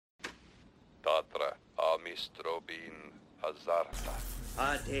Matra Amistrobin Hazarta.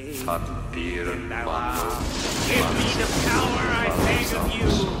 Give me the power, I beg of you!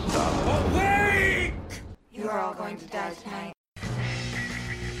 Awake! You are all going to die tonight.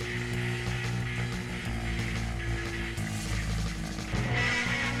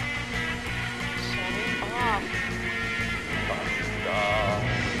 Shut it off.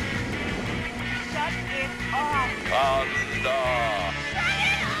 Shut it off. Kanda!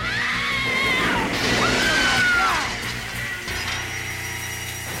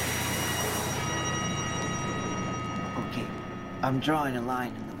 Okay, I'm drawing a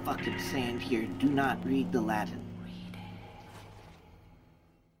line in the fucking sand here. Do not read the Latin.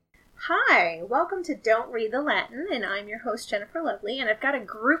 Hi, welcome to Don't Read the Latin, and I'm your host, Jennifer Lovely, and I've got a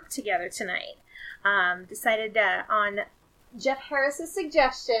group together tonight. Decided on Jeff Harris's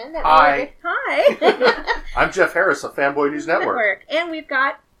suggestion. That Hi. Hi. I'm Jeff Harris of Fanboy News Network. And we've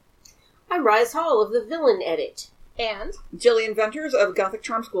got... I'm Rise Hall of the Villain Edit. And... Jillian Venters of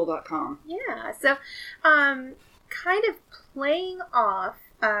GothicCharmSchool.com. Yeah, so, kind of playing off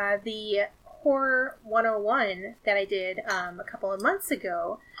the Horror 101 that I did a couple of months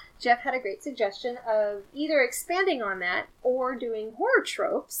ago, Jeff had a great suggestion of either expanding on that or doing horror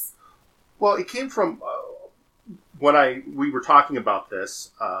tropes. Well, it came from when we were talking about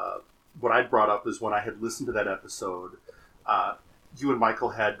this. What I brought up is when I had listened to that episode, you and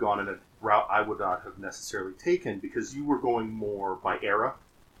Michael had gone in a route I would not have necessarily taken because you were going more by era.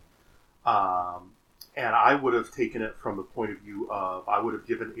 And I would have taken it from the point of view of, I would have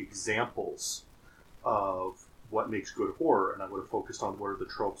given examples of what makes good horror, and I would have focused on what are the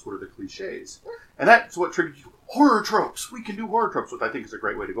tropes, what are the cliches. And that's what triggered you. Horror tropes! We can do horror tropes, which I think is a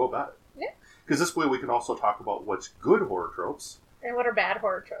great way to go about it. Yeah. Because this way we can also talk about what's good horror tropes. And what are bad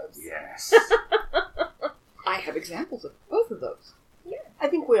horror tropes. Yes. I have examples of both of those. Yeah. I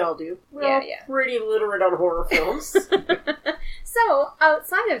think we all do. We're all pretty literate on horror films. So,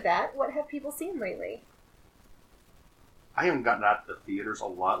 outside of that, what have people seen lately? I haven't gotten out to the theaters a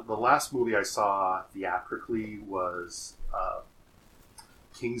lot. The last movie I saw theatrically was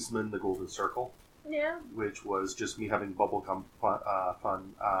Kingsman: The Golden Circle. Yeah. Which was just me having bubblegum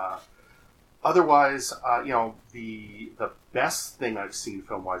fun. Otherwise, the best thing I've seen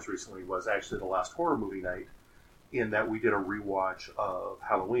film-wise recently was actually the last horror movie night, in that we did a rewatch of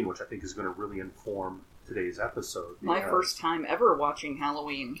Halloween, which I think is going to really inform today's episode. My first time ever watching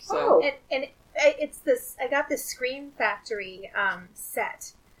Halloween. So. And it's this. I got this Scream Factory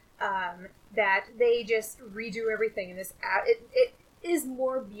set that they just redo everything in this. It is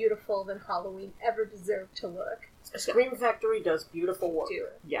more beautiful than Halloween ever deserved to look. Scream Factory does beautiful work.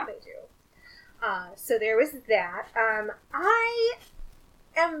 Yeah, they do. So there was that. I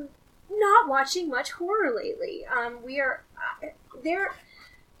am not watching much horror lately. We are there.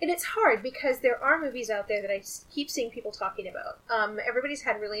 And it's hard because there are movies out there that I keep seeing people talking about. Everybody's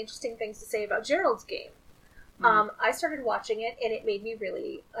had really interesting things to say about Gerald's Game. I started watching it, and it made me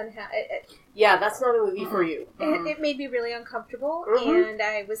really unhappy. Yeah, that's not a movie for you. It made me really uncomfortable, and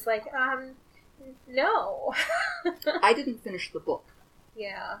I was like, no. I didn't finish the book.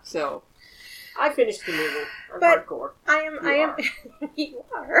 Yeah. So. I finished the movie. I'm but hardcore. I am. You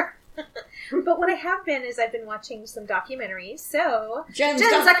are. But what I have been is I've been watching some documentaries. So Jen's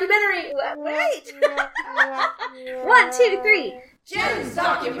documentary. Wait. 1, 2, 3. Jen's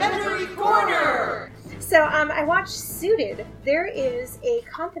Documentary Corner. So I watched Suited. There is a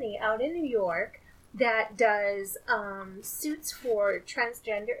company out in New York that does suits for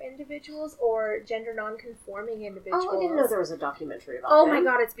transgender individuals or gender non-conforming individuals. Oh, I didn't know there was a documentary about that. that.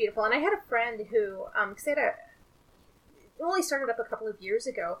 My God, it's beautiful. And I had a friend who, because it only started up a couple of years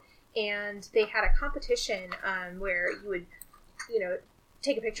ago, and they had a competition where you would,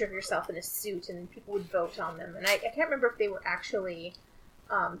 take a picture of yourself in a suit, and people would vote on them. And I can't remember if they were actually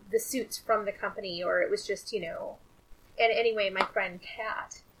the suits from the company, or it was just, And anyway, my friend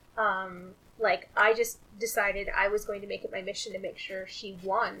Kat, I just decided I was going to make it my mission to make sure she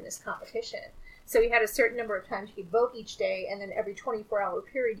won this competition. So we had a certain number of times you could vote each day, and then every 24-hour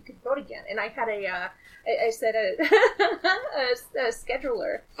period you could vote again. And I had a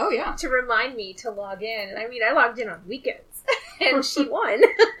scheduler. Oh, yeah. To remind me to log in. And I logged in on weekends, and she won.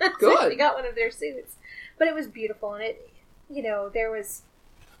 Good. So she got one of their suits. But it was beautiful, and it, there was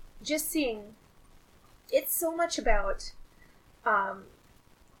just seeing. It's so much about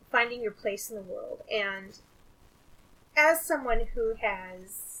finding your place in the world, and as someone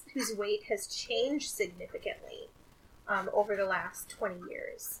whose weight has changed significantly over the last 20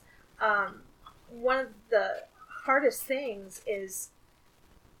 years, one of the hardest things is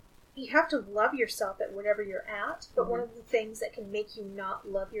you have to love yourself at whatever you're at, but one of the things that can make you not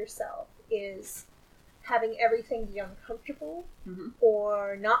love yourself is having everything be uncomfortable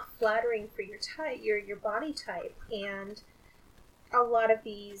or not flattering for your type, your body type. And a lot of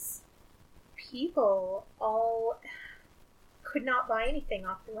these people all could not buy anything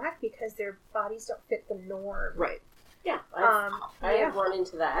off the rack because their bodies don't fit the norm. Right. Yeah, I have run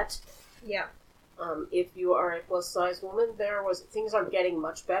into that. Yeah. If you are a plus-size woman, things are getting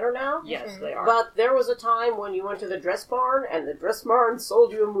much better now. Yes, they are. But there was a time when you went to the dress barn, and the dress barn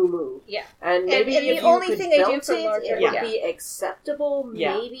sold you a muumuu. Yeah. And maybe and if the you only could thing they do belt for it, larger, it would be acceptable,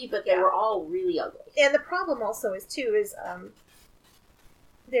 maybe, but they were all really ugly. And the problem also is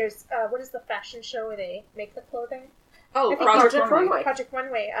there's what is the fashion show where they make the clothing? Oh, I think Project Runway. Project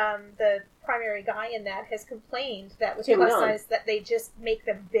Runway. The primary guy in that has complained that with Tim plus Gunn. size that they just make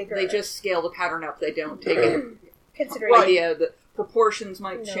them bigger. They just scale the pattern up. They don't take into consideration. idea that proportions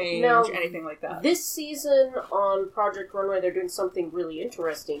might change, Now, anything like that. This season on Project Runway, they're doing something really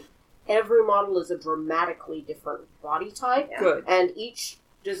interesting. Every model is a dramatically different body type. Yeah. Good. And each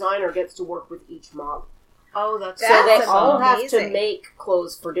designer gets to work with each model. Oh, that's So they That's all have to amazing. make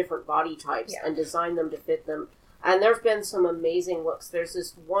clothes for different body types and design them to fit them. And there have been some amazing looks. There's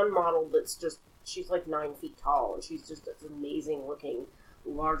this one model that's she's like 9 feet tall, and she's just this amazing looking,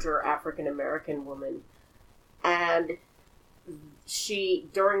 larger African-American woman. And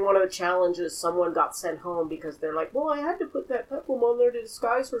during one of the challenges, someone got sent home because they're like, well, I had to put that peplum on there to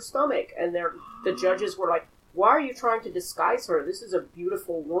disguise her stomach. And the judges were like, why are you trying to disguise her? This is a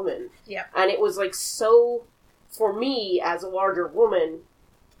beautiful woman. Yeah. And it was like so, for me, as a larger woman,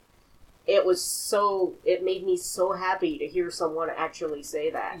 it made me so happy to hear someone actually say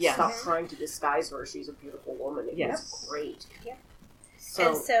that. Yes. Stop trying to disguise her. She's a beautiful woman. It was great. Yeah. So,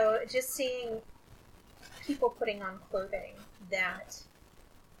 And so just seeing people putting on clothing that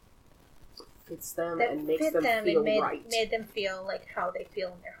fits them that and makes fit them them feel and right. made them feel like how they feel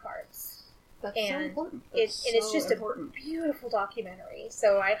in their hearts. That's so And important. It's That's just so important. a beautiful documentary,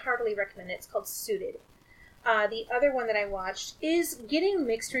 so I heartily recommend it. It's called Suited. The other one that I watched is getting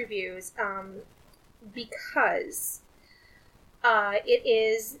mixed reviews because it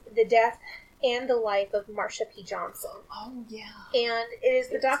is the death and the life of Marsha P. Johnson. Oh, yeah. And it is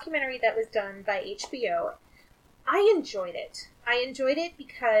the documentary that was done by HBO. I enjoyed it. I enjoyed it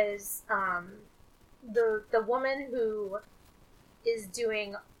because the woman who is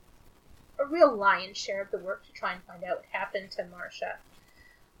doing a real lion's share of the work to try and find out what happened to Marsha.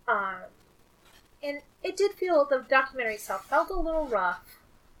 And it did feel, the documentary itself felt a little rough.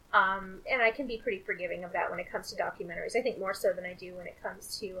 And I can be pretty forgiving of that when it comes to documentaries. I think more so than I do when it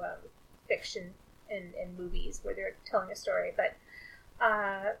comes to fiction and movies where they're telling a story.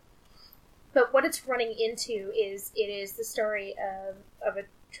 But what it's running into is it is the story of a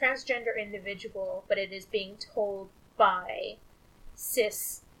transgender individual, but it is being told by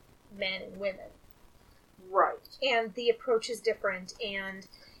cis men and women. Right. And the approach is different, and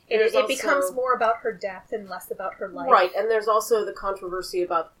There's it becomes also- more about her death and less about her life. Right, and there's also the controversy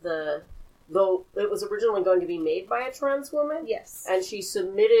about though it was originally going to be made by a trans woman. Yes. And she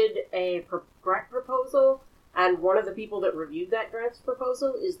submitted a grant proposal, and one of the people that reviewed that grant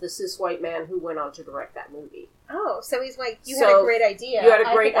proposal is the cis white man who went on to direct that movie. Oh, so he's like, you So, had a great idea. You had a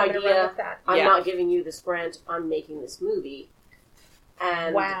I great think I'm gonna run idea. with that. I'm Yeah. not giving you this grant. I'm making this movie.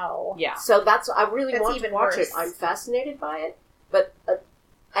 And Wow. Yeah. so I really That's want to even watch worse. it. I'm fascinated by it, but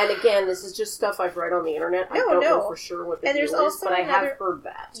and again, this is just stuff I've read on the internet. I No, don't know no. for sure what the And deal there's is, also but I another- have heard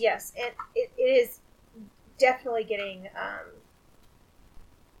that. Yes, and it is definitely getting,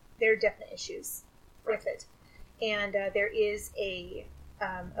 there are definite issues with it. And there is a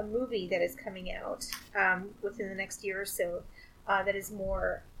movie that is coming out within the next year or so that is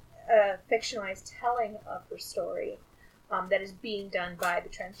more fictionalized telling of her story that is being done by the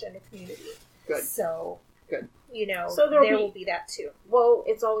transgender community. Good. So, Good. You know, So there there'll will be that too. Well,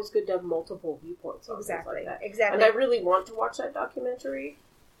 it's always good to have multiple viewpoints on Exactly. things like that. Exactly. And I really want to watch that documentary.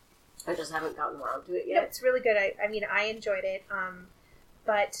 I just haven't gotten around to it No, yet. it's really good. I mean, I enjoyed it,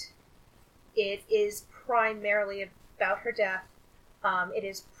 but it is primarily about her death. It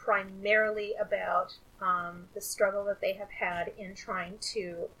is primarily about the struggle that they have had in trying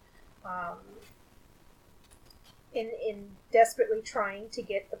to, in desperately trying to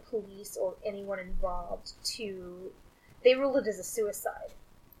get the police or anyone involved to. They ruled it as a suicide.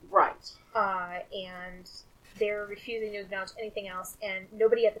 Right. And they're refusing to acknowledge anything else, and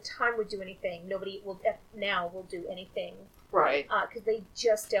nobody at the time would do anything. Nobody now will do anything. Right. Because they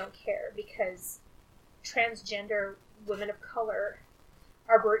just don't care, because transgender women of color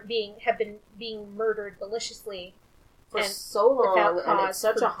have been being murdered maliciously for and so long, without and cause it's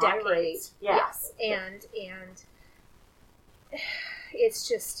such for a high decades. rate. Yeah. Yes, and it's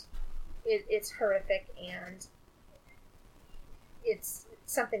just it's horrific, and it's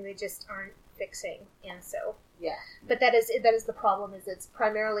something they just aren't fixing, and so Yeah. But that is the problem. Is it's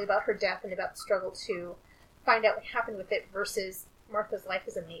primarily about her death and about the struggle to find out what happened with it versus Martha's life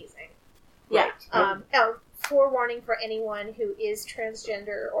is amazing. Yeah. Forewarning for anyone who is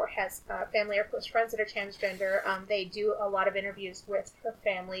transgender or has family or close friends that are transgender, they do a lot of interviews with her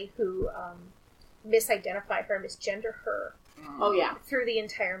family who misidentify her, misgender her. Oh, yeah. Through the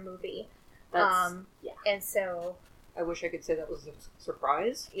entire movie. Yeah. And so... I wish I could say that was a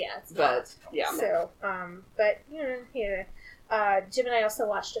surprise. Yeah, it's but, not. Yeah. So, but, Jim and I also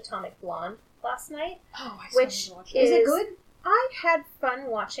watched Atomic Blonde last night. Oh, I which still watch is it. it good? I had fun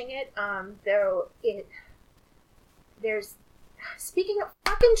watching it, though there's, speaking of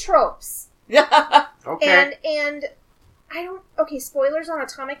fucking tropes. Yeah. Okay. And I don't, spoilers on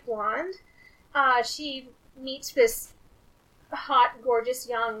Atomic Blonde. She meets this hot, gorgeous,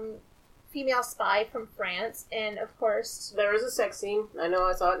 young female spy from France, and of course... There is a sex scene. I know,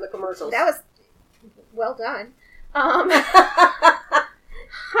 I saw it in the commercials. That was well done.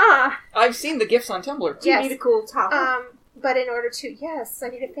 I've seen the GIFs on Tumblr. Do you need a cool towel? But in order to... Yes, I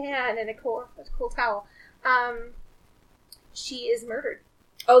need a fan and a cool towel. She is murdered.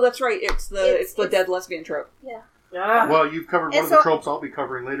 Oh, that's right. It's the dead lesbian trope. Yeah. Well, you've covered one of the tropes I'll be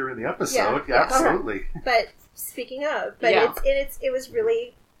covering later in the episode. Yeah, absolutely. But speaking of, it was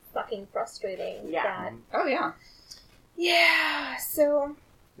really fucking frustrating. Yeah. Oh, yeah. Yeah, so...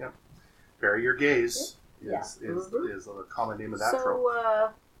 Yep. Bury your gaze is a common name of that trope.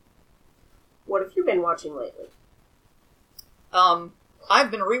 So, what have you been watching lately? I've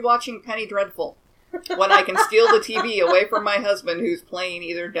been rewatching Penny Dreadful. When I can steal the TV away from my husband who's playing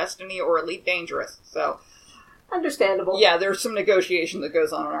either Destiny or Elite Dangerous. So... Understandable. Yeah, there's some negotiation that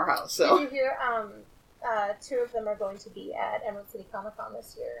goes on in our house, so... Did you hear, two of them are going to be at Emerald City Comic Con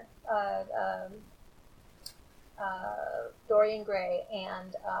this year. Dorian Gray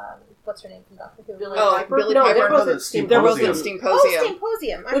and, what's her name from Doctor Who? Billie Piper? Billie No, Piper. they're both at Steamposium. They're both at Steamposium.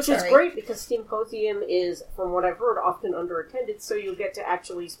 Steamposium. Which is great, because Steamposium is, from what I've heard, often underattended, so you'll get to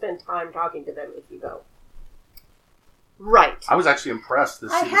actually spend time talking to them if you go. Right. I was actually impressed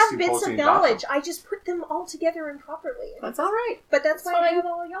this I have bits of Steamposium knowledge. document. I just put them all together improperly. That's all right. But that's why I have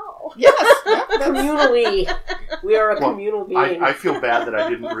all y'all. Yes. Communally. We are a communal being. I feel bad that I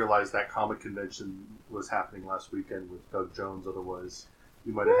didn't realize that comic convention was happening last weekend with Doug Jones. Otherwise,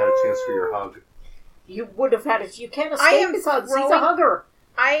 you might have had a chance for your hug. You would have had it. You can't I escape am his hugs. He's growing- a hugger.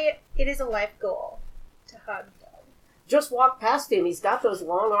 It is a life goal to hug Doug. Just walk past him. He's got those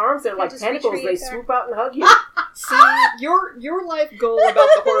long arms. They're like just tentacles. reach They there. swoop out and hug you. See, your life goal about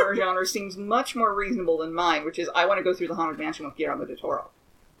the horror genre seems much more reasonable than mine, which is I want to go through the Haunted Mansion with Guillermo del Toro.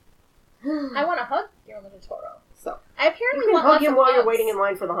 I want to hug Guillermo del Toro. So I apparently You can want hug lots him of while you're hugs. waiting in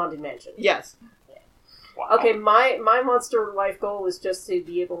line for the Haunted Mansion. yes. Wow. Okay, my monster life goal is just to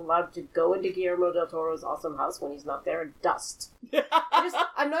be allowed to go into Guillermo del Toro's awesome house when he's not there and dust.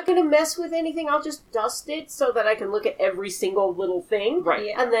 I'm not going to mess with anything. I'll just dust it so that I can look at every single little thing. Right.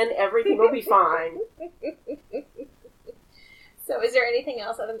 Yeah. And then everything will be fine. So is there anything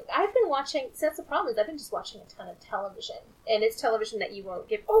else? I've been watching, so that's the problem, is I've been just watching a ton of television. And it's television that you won't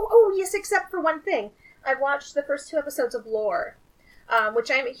give... Oh, yes, except for one thing. I've watched the first 2 episodes of Lore, which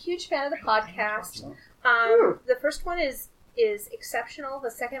I'm a huge fan of the podcast. The first one is exceptional.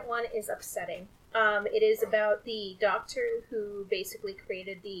 The second one is upsetting. It is about the doctor who basically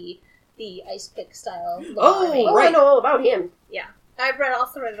created the ice pick style. Oh, I know all about him. Yeah. I've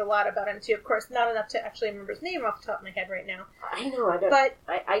also read a lot about him too. Of course, not enough to actually remember his name off the top of my head right now. I know. I don't. But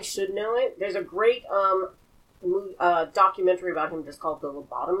I should know it. There's a great documentary about him just called The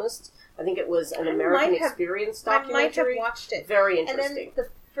Lobotomist. I think it was an American Experience documentary. I might have watched it. Very And interesting. then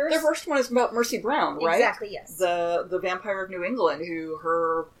The first one is about Mercy Brown, right? Exactly, yes. The vampire of New England,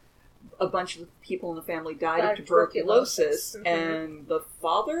 a bunch of people in the family died of tuberculosis, Mm-hmm. and the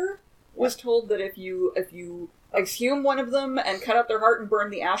father was told that if you exhume one of them and cut out their heart and burn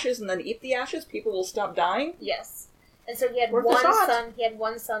the ashes and then eat the ashes, people will stop dying. Yes. And so he had Worth a one shot. son. He had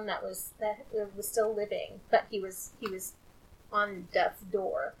one son that was still living, but he was on death's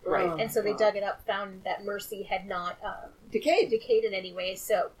door. Right. And so they dug it up, found that Mercy had not Decayed in any way.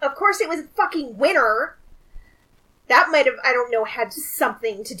 So of course it was fucking winter. That might have, I don't know, had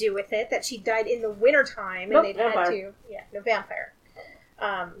something to do with it, that she died in the wintertime and Nope, they'd vampire. had to no vampire.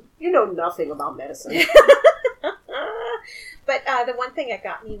 You know nothing about medicine. But the one thing that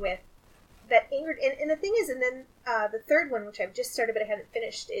got me with that angered, and the thing is, and then the third one, which I've just started but I haven't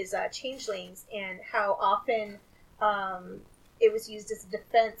finished, is Changelings, and how often it was used as a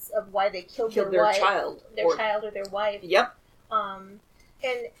defense of why they killed Killed their their wife, child. child or their wife. Yep. And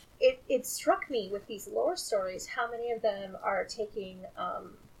it struck me with these lore stories how many of them are taking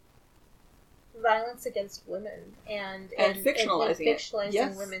violence against women and fictionalizing it. fictionalizing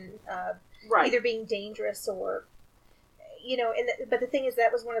Yes. women Right. either being dangerous or but the thing is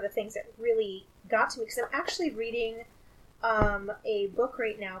that was one of the things that really got to me because I'm actually reading a book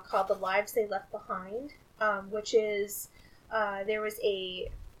right now called The Lives They Left Behind, which is there was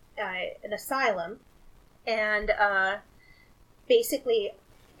an asylum, and basically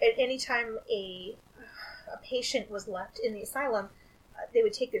at any time a patient was left in the asylum, they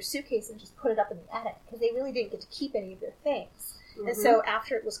would take their suitcase and just put it up in the attic because they really didn't get to keep any of their things. Mm-hmm. And so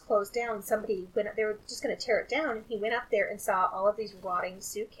after it was closed down, somebody went up, they were just going to tear it down, and he went up there and saw all of these rotting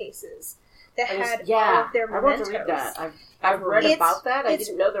suitcases that had all of their I want mementos. to read that. I've read about that. I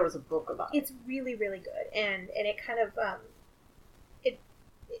didn't know there was a book about it. It's really, really good, and it kind of it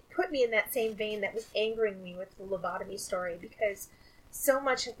put me in that same vein that was angering me with the lobotomy story because so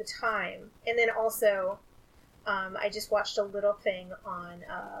much at the time, and then also I just watched a little thing on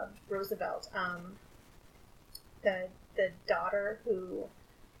Roosevelt, the daughter who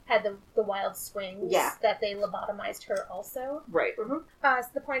had the wild swings, that they lobotomized her also. Right. So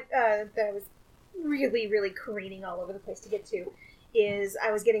the point that I was really, really careening all over the place to get to is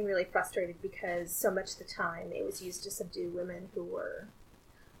I was getting really frustrated because so much of the time it was used to subdue women who were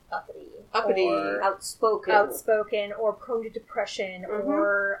uppity, or outspoken, or prone to depression,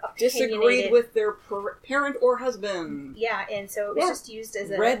 or disagreed opinionated with their parent or husband. Yeah, and so it was just used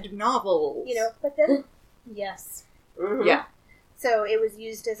as a read novels. But then yes, yeah. So it was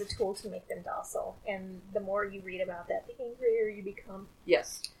used as a tool to make them docile, and the more you read about that, the angrier you become.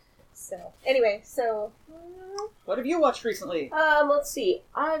 Yes. So anyway, what have you watched recently? Let's see.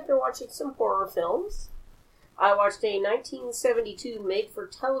 I've been watching some horror films. I watched a 1972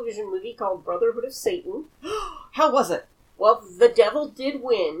 made-for-television movie called Brotherhood of Satan. How was it? Well, the devil did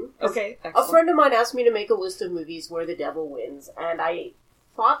win. Okay, A excellent. friend of mine asked me to make a list of movies where the devil wins, and I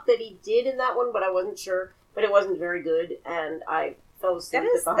thought that he did in that one, but I wasn't sure. But it wasn't very good, and I fell asleep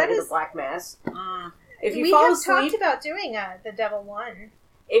at the height of the Black Mass. If you we fall have asleep, talked about doing The Devil Won.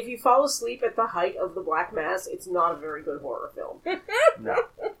 if you fall asleep at the height of the Black Mass, it's not a very good horror film. No.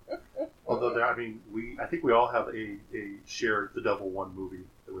 Although, I think we all have a shared The Devil Won movie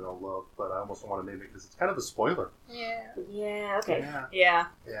that we all love, but I almost don't want to name it because it's kind of a spoiler. Yeah. Yeah, okay. Yeah.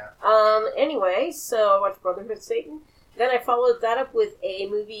 Anyway, so I watched Brotherhood of Satan. Then I followed that up with a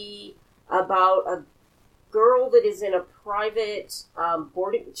movie about a girl that is in a private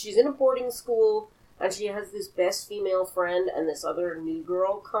she's in a boarding school, and she has this best female friend, and this other new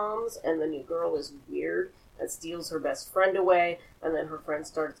girl comes, and the new girl is weird and steals her best friend away, and then her friend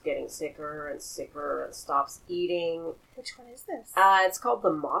starts getting sicker and sicker and stops eating. Which one is this? It's called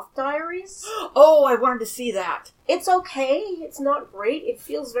The Moth Diaries. Oh, I wanted to see that. It's okay. It's not great. It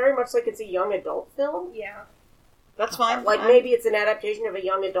feels very much like it's a young adult film. Yeah. That's fine. Maybe it's an adaptation of a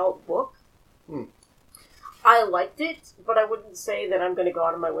young adult book. I liked it, but I wouldn't say that I'm going to go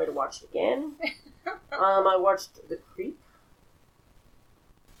out of my way to watch it again. I watched The Creep.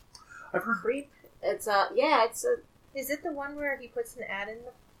 I've heard Creep. It's Is it the one where he puts an ad in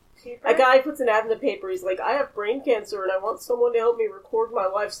the paper? a guy puts an ad in the paper. He's like, I have brain cancer and I want someone to help me record my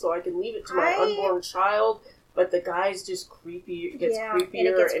life so I can leave it to my unborn child. But the guy's just creepy. It gets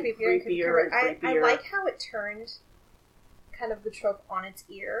creepier and creepier. I like how it turned kind of the trope on its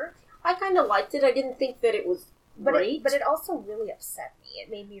ear. I kind of liked it. I didn't think that it was great. But it also really upset me.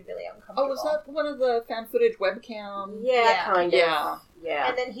 It made me really uncomfortable. Oh, was that one of the fan footage webcam? Yeah, kind of. Yeah.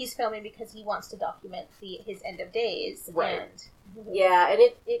 And then he's filming because he wants to document his end of days. Right. And, yeah, and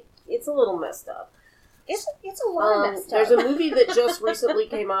it's a little messed up. It's a lot messed up. There's a movie that just recently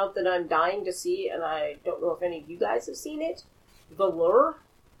came out that I'm dying to see, and I don't know if any of you guys have seen it. The Lure.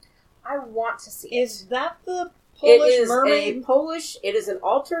 I want to see it. Is that the Polish mermaid? It is an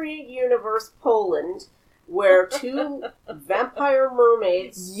alternate universe Poland where two vampire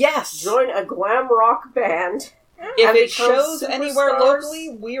mermaids join a glam rock band. If it shows anywhere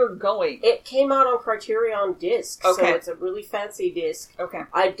locally, we're going. It came out on Criterion Disc, so Okay. it's a really fancy disc. Okay.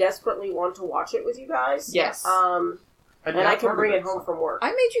 I desperately want to watch it with you guys. Yes. And I can bring it home from work. I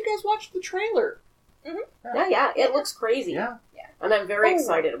made you guys watch the trailer. Yeah, it looks crazy. Yeah. And I'm very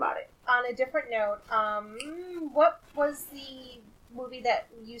excited about it. On a different note, what was the movie that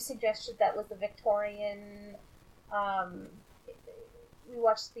you suggested that was the Victorian? We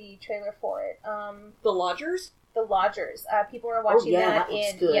watched the trailer for it. The Lodgers? The Lodgers. People were watching that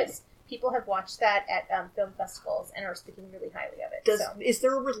looks in good. people have watched that at film festivals and are speaking really highly of it. Is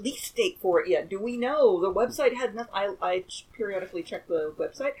there a release date for it yet? Do we know? The website had nothing. I periodically check the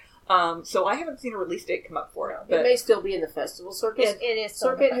website, so I haven't seen a release date come up for it. It may still be in the festival circuit. It is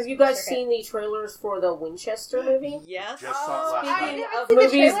still in the circuit. Have you guys festival seen the trailers for the Winchester movie? Yes. Just saw it last Speaking night. of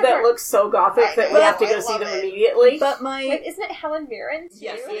movies that look so gothic that we have to go see them immediately. But Wait, isn't it Helen Mirren too?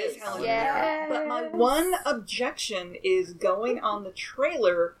 Yes, it is Helen Yes. Mirren. But my one objection is going on the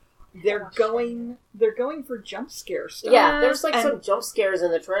trailer. They're going for jump scare stuff. Yeah, there's like And some jump scares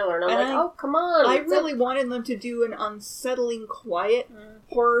in the trailer, and I'm like, oh, come on. I really wanted them to do an unsettling, quiet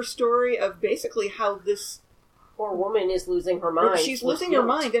horror story of basically how this poor woman is losing her mind. she's losing her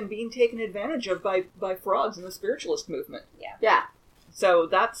mind and being taken advantage of by frauds in the spiritualist movement. Yeah. So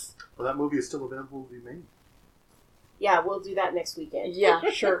that's... Well, that movie is still available to be made. Yeah, we'll do that next weekend. Yeah,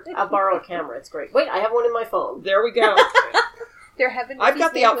 sure. I'll borrow a camera. It's great. Wait, I have one in my phone. There we go. I've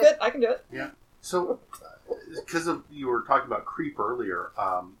got the outfit. I can do it. Yeah. So, because you were talking about Creep earlier,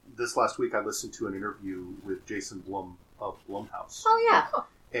 this last week I listened to an interview with Jason Blum of Blumhouse. Oh, yeah.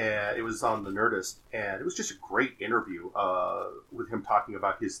 And it was on the Nerdist, and it was just a great interview with him talking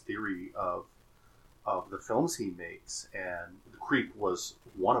about his theory of the films he makes, and Creep was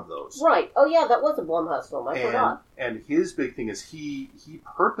one of those. Right. Oh, yeah, that was a Blumhouse film. I forgot. And his big thing is he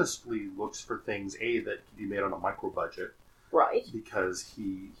purposefully looks for things, A, that can be made on a micro budget. Right. Because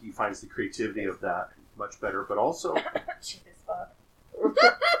he finds the creativity of that much better, but also... Cheap as fuck.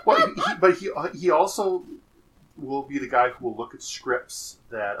 Well, he also will be the guy who will look at scripts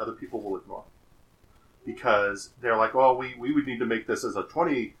that other people will ignore. Because they're like, oh, we would need to make this as a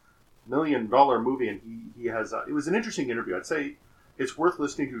 $20 million movie, and he has... it was an interesting interview. I'd say it's worth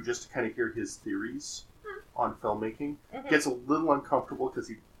listening to just to kind of hear his theories on filmmaking. Mm-hmm. Gets a little uncomfortable because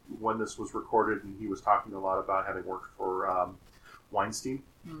when this was recorded, and he was talking a lot about having worked for Weinstein.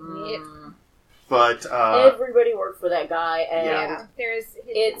 Yep. But everybody worked for that guy, and yeah, there's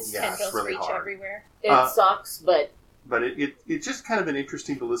his tendrils really reach hard. everywhere. It sucks, but it's just kind of been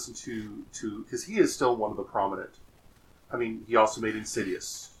interesting to listen to because he is still one of the prominent. I mean, he also made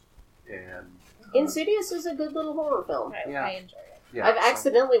Insidious, and Insidious is a good little horror film. I enjoy it. Yeah, I've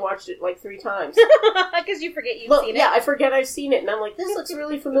accidentally watched it like 3 times. Because you forget you've seen it. Yeah, I forget I've seen it, and I'm like, this looks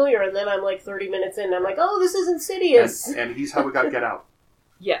really familiar, and then I'm like 30 minutes in, and I'm like, oh, this is Insidious. And he's how we got Get Out.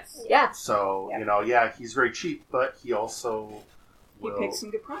 Yes. Yeah. So, he's very cheap, but he also will... He picks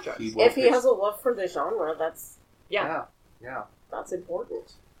some good projects. If he has a love for the genre, that's... Yeah. That's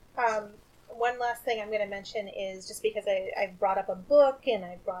important. One last thing I'm going to mention is, just because I brought up a book, and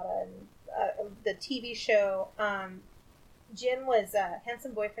I brought the TV show... Jim was,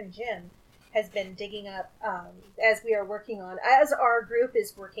 Handsome Boyfriend Jim has been digging up, as our group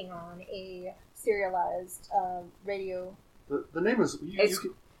is working on a serialized radio. The name is...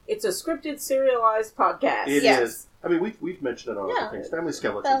 It's a scripted, serialized podcast. It is. I mean, we've mentioned it on other things. Family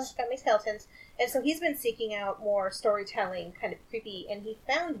Skeletons. Family Skeletons. And so he's been seeking out more storytelling, kind of creepy, and he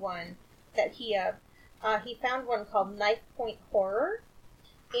found one that he found one called Knife Point Horror.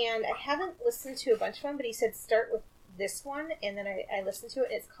 And I haven't listened to a bunch of them, but he said start with this one, and then I listened to it.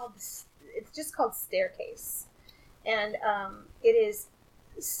 It's just called Staircase, and it is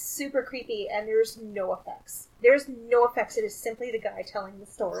super creepy, and there's no effects. It is simply the guy telling the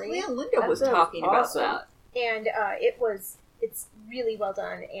story. Yeah, Linda was talking about that, and it's really well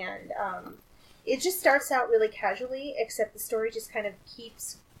done, and it just starts out really casually, except the story just kind of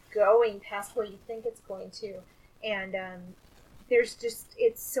keeps going past where you think it's going to, and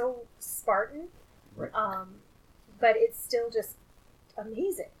it's so Spartan. Right. But it's still just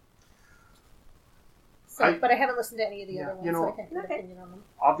amazing. So, but I haven't listened to any of the other ones, so I can't get an opinion on them.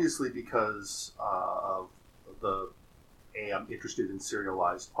 Obviously, because of I'm interested in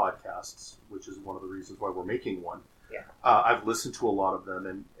serialized podcasts, which is one of the reasons why we're making one. Yeah. I've listened to a lot of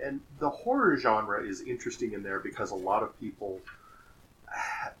them, and the horror genre is interesting in there because a lot of people,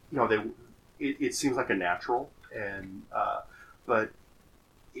 it seems like a natural, and but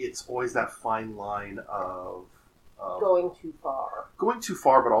it's always that fine line of going too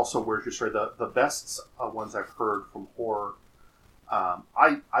far, but also where's your story. The best ones I've heard from horror,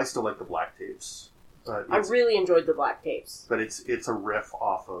 I still like the Black Tapes. But I really enjoyed the Black Tapes. But it's a riff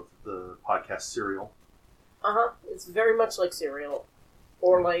off of the podcast Serial. It's very much like Serial,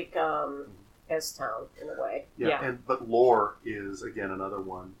 or like S-Town in a way. Yeah. But Lore is again another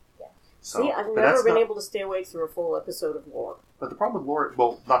one. Yeah. So, see, I've never been able to stay awake through a full episode of Lore. But the problem with Lore,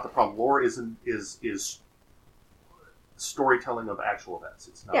 well, not the problem. Lore is storytelling of actual events.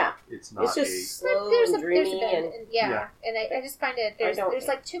 It's not. Yeah. It's not. It's just slow there's and dreamy, and I just find it. There's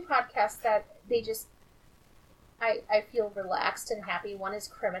like 2 podcasts that they just I feel relaxed and happy. One is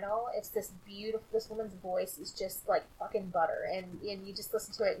Criminal. It's this woman's voice is just like fucking butter, and you just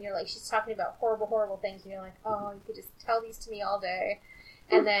listen to it and you're like, she's talking about horrible things, and you're like, oh, you could just tell these to me all day.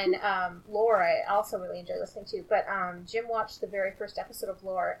 And then Lore, I also really enjoy listening to. But Jim watched the very first episode of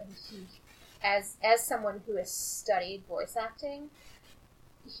Lore, and he, as someone who has studied voice acting,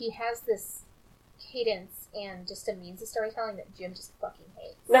 he has this cadence and just a means of storytelling that Jim just fucking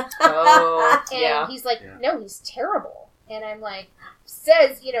hates. Oh, And yeah. he's like, no, he's terrible. And I'm like, it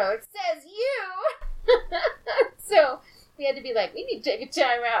says you. So we had to be like, we need to take a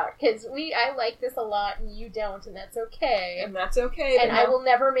time out, because I like this a lot and you don't, and that's okay. And that's okay. And I will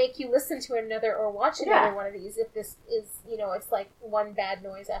never make you listen to another or watch another Yeah. one of these if this is, it's like one bad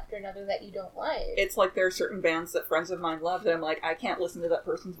noise after another that you don't like. It's like there are certain bands that friends of mine love that I'm like, I can't listen to that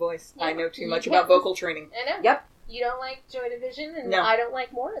person's voice. Yeah. I know too You much can't about vocal training. I know. Yep. You don't like Joy Division, and No. I don't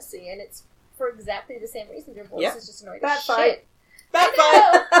like Morrissey, and it's for exactly the same reason. Your voice Yep. is just annoying Bad as fight. shit. Bad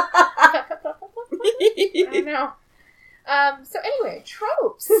I fight! know. So anyway,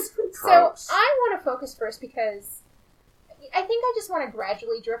 tropes. Tropes. So I want to focus first because I think I just want to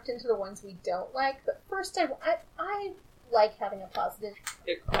gradually drift into the ones we don't like. But first, I like having a positive.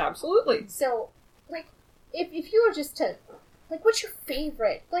 Absolutely. So, like, if you were just to, like, what's your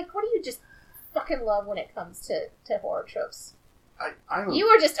favorite? Like, what do you just fucking love when it comes to horror tropes? I don't. You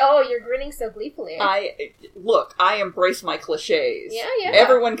were just, you're grinning so gleefully. I embrace my cliches. Yeah.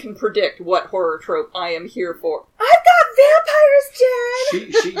 Everyone can predict what horror trope I am here for. I've got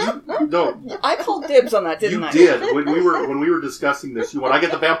vampires, Jen! you no, I called dibs on that, didn't you I? did when we were discussing this. When I get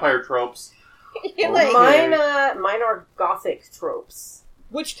the vampire tropes, You're like, Mine- Mine are gothic tropes.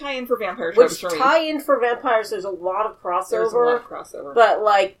 Which tie-in for vampire tropes Which for me? tie in for vampires, there's a lot of crossover. There's a lot of crossover. But,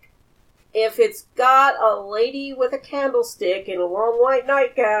 like, if it's got a lady with a candlestick in a long white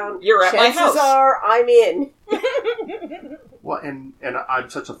nightgown, You're at my house. chances are I'm in. well, and I'm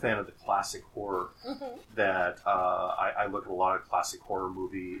such a fan of the classic horror that I look at a lot of classic horror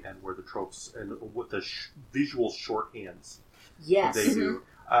movie and where the tropes and with the visual shorthands Yes. they do.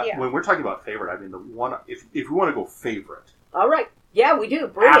 Yeah. When we're talking about favorite, I mean the one. If we want to go favorite, All right. Yeah, we do.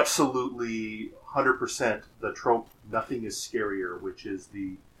 Bring it. absolutely 100% the trope. Nothing is scarier, which is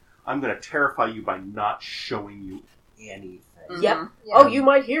the I'm going to terrify you by not showing you anything. Mhm. Yep. Yeah. Oh, you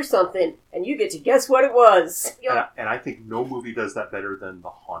might hear something, and you get to guess what it was. And I think no movie does that better than The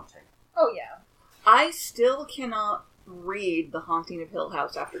Haunting. Oh, yeah. I still cannot read The Haunting of Hill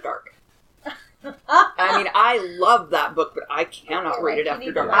House after dark. I mean, I love that book, but I cannot Okay, read it like, you after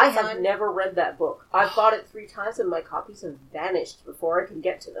need dark. to I Lights have on. never read that book. I've bought it 3 times, and my copies have vanished before I can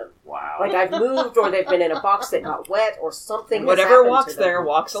get to them. Wow. Like I've moved, or they've been in a box that got wet, or something. has Whatever happened walks to them. there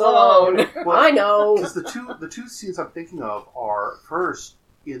walks So- alone. Well, I know. Because the two scenes I'm thinking of are first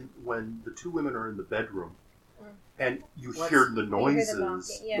when the two women are in the bedroom, and you hear the noises,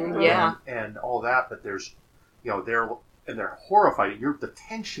 knocking, yeah. Mhm. Yeah. and all that. But there's, they're horrified. The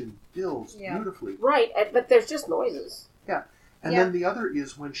tension builds Yeah. beautifully. Right, but there's just noises. And Yeah. then the other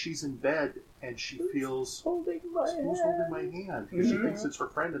is when she's in bed and she feels Holding my who's hand. holding my hand because she Mhm. thinks it's her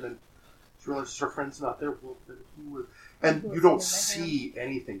friend, and then she realizes her friend's not there. Well, then who would? And Who's you don't holding my see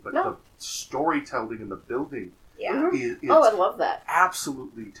anything, but No. the storytelling in the building Yeah. is Oh, I love that.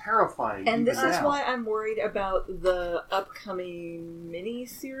 absolutely terrifying. And even this is now. why I'm worried about the upcoming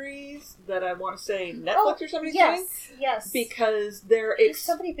mini-series that I want to say Netflix or somebody's doing. Yes. Because There's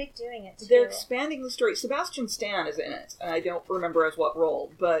somebody big doing it, too. they're expanding the story. Sebastian Stan is in it, and I don't remember as what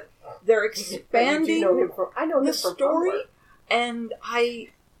role, but they're But you do expanding know him from, I know him the from story, Tumblr. and I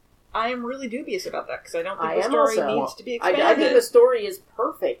am really dubious about that because I don't think I the am story also. needs to be I expanded. think the story is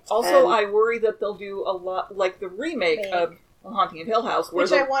perfect. Also, and I worry that they'll do a lot like the remake Make. of The Haunting of Hill House, where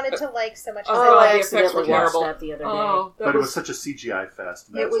Which the, I wanted to like so much. Oh, as God, I the effects were accidentally watched terrible. that the other day. Oh, that But it was was such a CGI fest.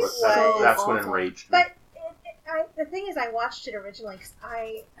 And It that's was what so that's what awful. enraged me. But the thing is, I watched it originally because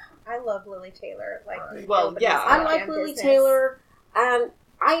I love Lily Taylor. Like, Right. Well, nobody's yeah. I goddamn like Lily business. Taylor, and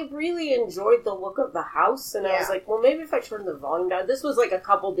I really enjoyed the look of the house, and I was Yeah. like, well, maybe if I turn the volume down. This was like a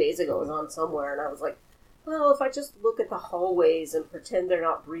couple days ago, it was on somewhere, and I was like, well, if I just look at the hallways and pretend they're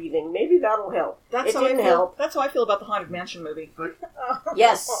not breathing, maybe that'll help. that's It how I didn't feel. help. That's how I feel about the Haunted Mansion movie. Oh.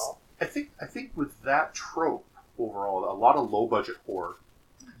 Yes. I think with that trope overall, a lot of low budget horror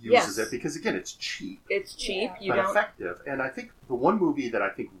uses Yes. it because again, it's cheap It's cheap. Yeah. You but don't. effective. And I think the one movie that I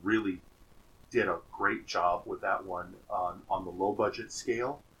think really did a great job with that one on the low budget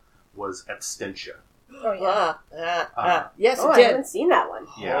scale was Abstentia. Oh, yeah. Yes, Oh, it I did. haven't seen that one.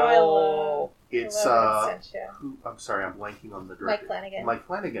 Yeah. I love It's Absentia. I'm sorry, I'm blanking on the director. Mike Flanagan. Mike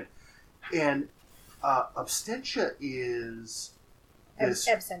Flanagan. And Abstentia is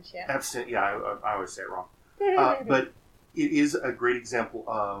Absentia. absent. Yeah, I always say it wrong. But it is a great example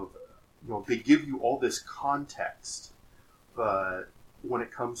of, they give you all this context, but when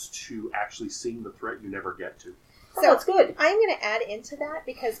it comes to actually seeing the threat, you never get to. So that's good. I'm going to add into that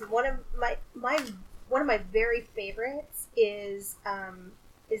because one of my very favorites is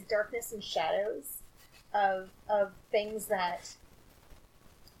Darkness and Shadows of things that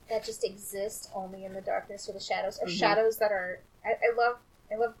just exist only in the darkness or the shadows, or shadows that are.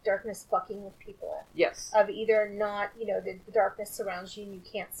 I love darkness fucking with people. Yes. Of either not, the darkness surrounds you and you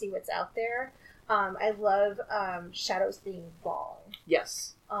can't see what's out there. I love shadows being wrong.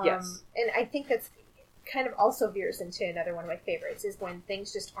 Yes. Yes. And I think that's kind of also veers into another one of my favorites is when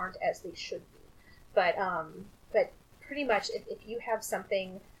things just aren't as they should be. But pretty much if you have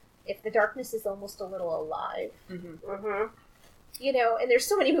something, if the darkness is almost a little alive, and there's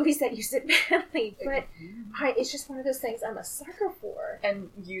so many movies that use it badly, but it's just one of those things I'm a sucker for. And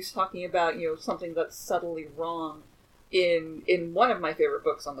you talking about, something that's subtly wrong in one of my favorite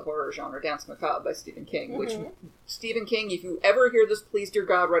books on the horror genre, Danse Macabre by Stephen King, which, Stephen King, if you ever hear this, please, dear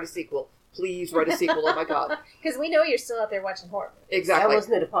God, write a sequel. Please write a sequel, oh my God. Because we know you're still out there watching horror movies. Exactly. And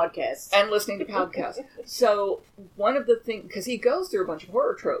listening to podcasts. And listening to podcasts. So, one of the things, because he goes through a bunch of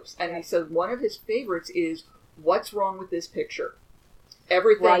horror tropes, and he said one of his favorites is, what's wrong with this picture?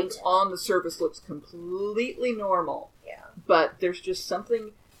 Everything on the surface looks completely normal. Yeah. But there's just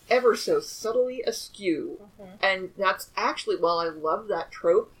something ever so subtly askew. And that's actually, while I love that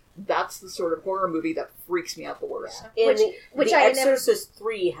trope, that's the sort of horror movie that freaks me out the worst. Yeah. Which The I Exorcist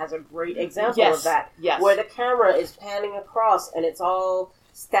 3 has a great example of that. Yes. Where the camera is panning across and it's all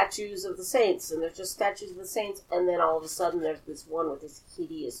statues of the saints, and there's just statues of the saints, and then all of a sudden there's this one with this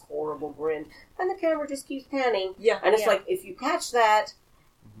hideous, horrible grin, and the camera just keeps panning. Yeah. And it's like, if you catch that,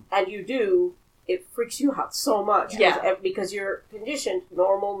 and you do, it freaks you out so much. Yeah. Because you're conditioned,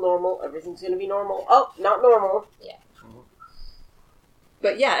 normal, everything's going to be normal. Oh, not normal. Yeah.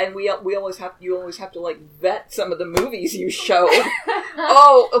 But yeah, and you always have to like vet some of the movies you show.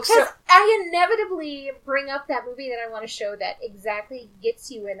 So I inevitably bring up that movie that I want to show that exactly gets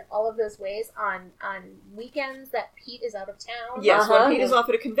you in all of those ways on weekends that Pete is out of town. Yes, when Pete is off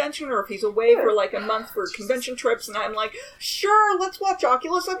at a convention, or if he's away for like a month for convention trips, and I'm like, sure, let's watch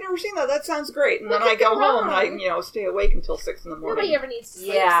Oculus. I've never seen that. That sounds great. And then I go home and I stay awake until 6 in the morning. Nobody ever needs to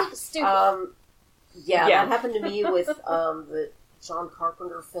sleep. Yeah. Sleep is stupid. That happened to me with the John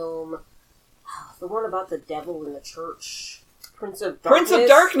Carpenter film, the one about the devil in the church, Prince of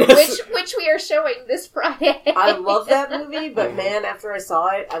Darkness. Which we are showing this Friday. I love that movie, but man, after I saw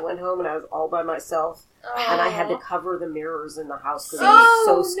it, I went home and I was all by myself, and I had to cover the mirrors in the house because I was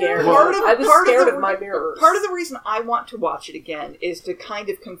so scared. No. I was scared of my mirrors. Part of the reason I want to watch it again is to kind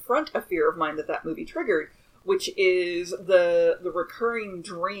of confront a fear of mine that movie triggered, which is the recurring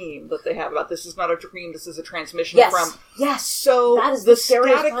dream that they have about this is not a dream, this is a transmission from... Yes! So that is the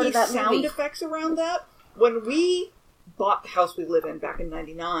scariest part staticky of that sound movie. effects around that, when we bought the house we live in back in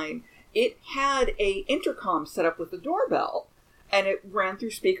 99, it had a intercom set up with a doorbell, and it ran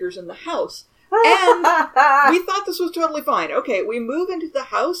through speakers in the house. And we thought this was totally fine. Okay, we move into the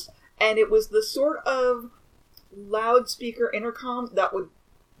house, and it was the sort of loudspeaker intercom that would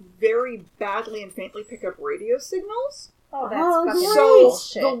very badly and faintly pick up radio signals. Oh, that's fucking So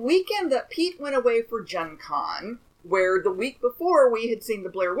bullshit. the weekend that Pete went away for Gen Con, where the week before we had seen the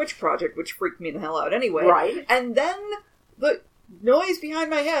Blair Witch Project, which freaked me the hell out anyway. Right. And then the noise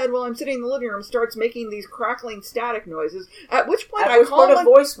behind my head while I'm sitting in the living room starts making these crackling static noises, at which point a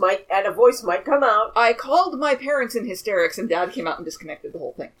voice might come out. I called my parents in hysterics, and Dad came out and disconnected the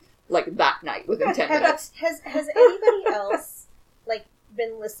whole thing. Like, that night, within 10 minutes. Has anybody else,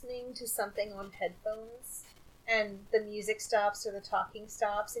 been listening to something on headphones, and the music stops or the talking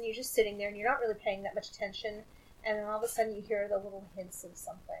stops, and you're just sitting there and you're not really paying that much attention, and then all of a sudden you hear the little hints of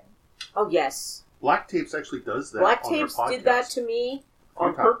something? Oh, yes. Black Tapes actually does that. Black on their Tapes podcast. did that to me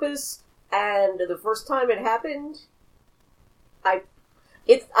on purpose, and the first time it happened, I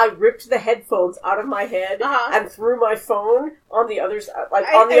ripped the headphones out of my head and threw my phone on the other side,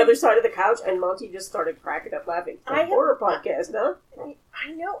 other side of the couch, and Monty just started cracking up laughing. Horror podcast, huh?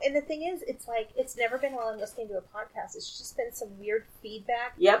 I know, and the thing is, it's it's never been while I'm listening to a podcast. It's just been some weird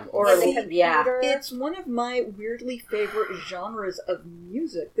feedback. Yep, or the computer. It's one of my weirdly favorite genres of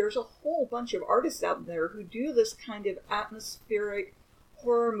music. There's a whole bunch of artists out there who do this kind of atmospheric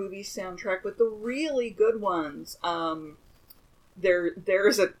horror movie soundtrack, but the really good ones. There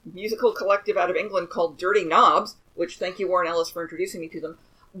is a musical collective out of England called Dirty Knobs, which thank you, Warren Ellis, for introducing me to them,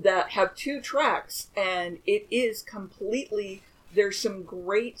 that have 2 tracks, and it is completely... There's some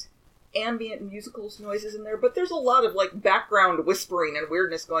great ambient musicals noises in there, but there's a lot of like background whispering and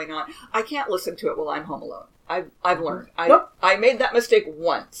weirdness going on. I can't listen to it while I'm home alone. I've learned. I made that mistake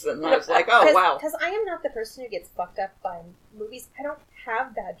once, and I was like, oh, wow. Because I am not the person who gets fucked up by movies. I don't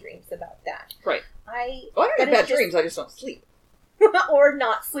have bad dreams about that. Right. I don't have bad dreams, I just don't sleep. Or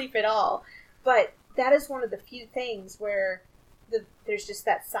not sleep at all. But that is one of the few things where there's just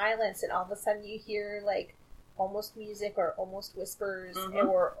that silence, and all of a sudden you hear, like, almost music or almost whispers,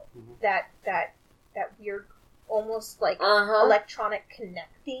 or that weird, almost like electronic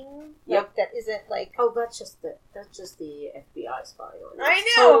connecting. Yep. That isn't like. Oh, that's just the FBI spying on you. I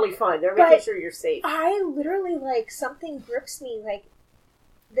It's know. totally fine. They're making sure you're safe. I literally, like, something grips me, like,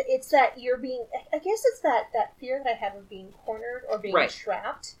 it's that you're being. I guess it's that fear that I have of being cornered or being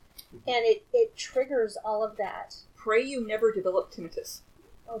trapped, and it triggers all of that. Pray you never develop tinnitus.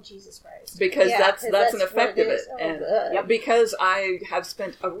 Oh, Jesus Christ. Because that's an effect of it. Oh, and because I have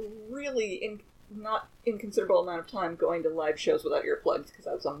spent a really not inconsiderable amount of time going to live shows without earplugs because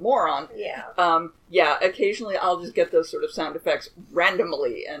I was a moron. Yeah. Occasionally I'll just get those sort of sound effects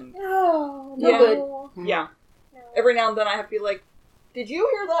randomly and no good. Yeah. No. Every now and then I have to be like, did you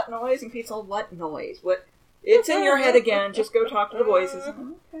hear that noise? And Pete's all, what noise? What? It's in your head again. Just go talk to the voices.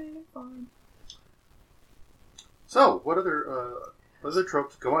 Okay, fine. So, what other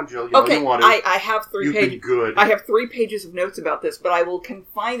tropes? Go on, Jill. You know you want I have 3 pages. You've been good. I have 3 pages of notes about this, but I will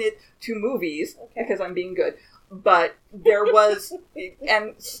confine it to movies because I'm being good. But there was,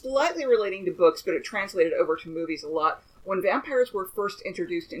 and slightly relating to books, but it translated over to movies a lot. When vampires were first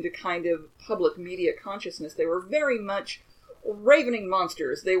introduced into kind of public media consciousness, they were very much ravening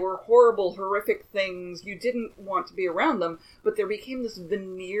monsters. They were horrible, horrific things. You didn't want to be around them, but there became this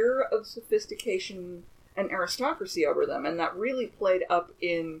veneer of sophistication and aristocracy over them, and that really played up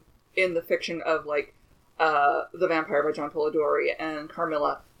in the fiction of, like, The Vampire by John Polidori and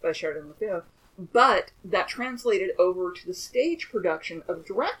Carmilla by Sheridan Le Fanu. But that translated over to the stage production of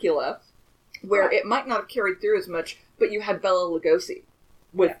Dracula, where it might not have carried through as much, but you had Bela Lugosi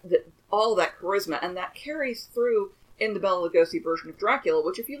with all that charisma, and that carries through in the Bela Lugosi version of Dracula,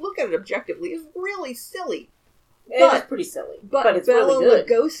 which, if you look at it objectively, is really silly. It's pretty silly, but it's Bela really good.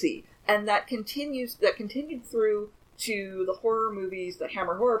 Lugosi, and that continued through to the horror movies that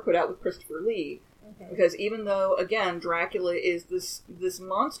Hammer Horror put out with Christopher Lee. Because even though, again, Dracula is this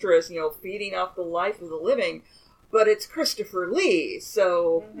monstrous, feeding off the life of the living, but it's Christopher Lee,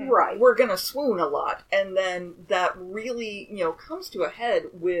 so we're gonna swoon a lot. And then that really, comes to a head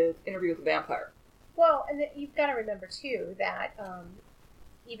with Interview with the Vampire. Well, and you've got to remember, too, that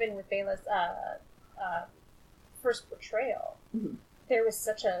even with Bela's first portrayal, there was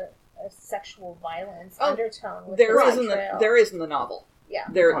such a sexual violence undertone with there is in the novel. Yeah.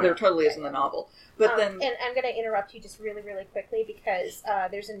 There totally is in the novel. But then... And I'm going to interrupt you just really, really quickly because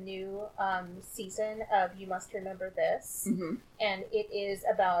there's a new season of You Must Remember This, and it is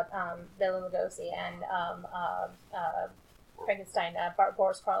about Bela Lugosi and Frankenstein,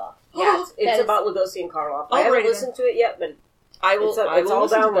 Boris Karloff. Yeah, it's about Lugosi and Karloff. I haven't listened to it yet, but it's all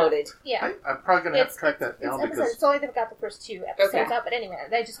downloaded. Yeah. I'm probably going to have to track that down because... It's only they've got the first 2 episodes out, but anyway,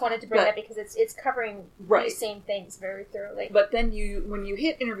 I just wanted to bring that because it's covering the same things very thoroughly. But then when you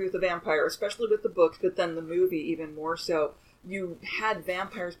hit Interview with the Vampire, especially with the books, but then the movie even more so, you had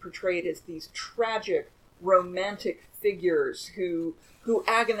vampires portrayed as these tragic, romantic figures who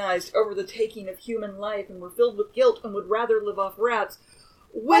agonized over the taking of human life and were filled with guilt and would rather live off rats.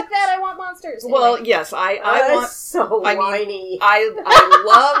 Like that, I want monsters. Anyway. Well, yes, I want. So whiny. I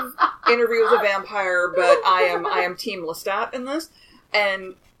love Interview with a Vampire, but I am Team Lestat in this,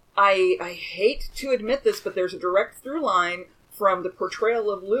 and I hate to admit this, but there's a direct through line from the portrayal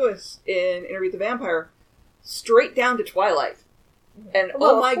of Lewis in Interview with the Vampire straight down to Twilight. And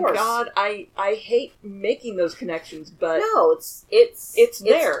oh my god, I hate making those connections, but no, it's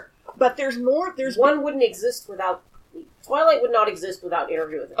there. But there's more. Wouldn't exist without. Twilight would not exist without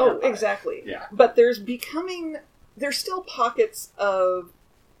Interview with the Vampire. Oh, exactly. Yeah. But there's still pockets of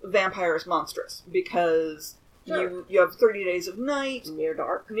vampires monstrous, because you have 30 Days of Night. Near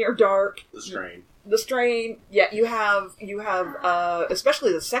Dark. The Strain. Yeah, you have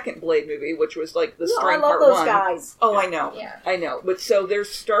especially the second Blade movie, which was like The Strain I love Part those 1. guys. Oh, I know. Yeah. I know. But so there's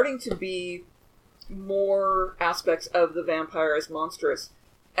starting to be more aspects of the vampire as monstrous.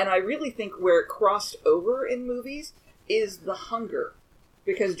 And I really think where it crossed over in movies is The Hunger.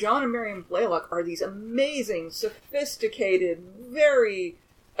 Because John and Marion Blaylock are these amazing, sophisticated, very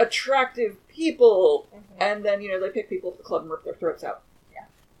attractive people. And then, they pick people at the club and rip their throats out. Yeah.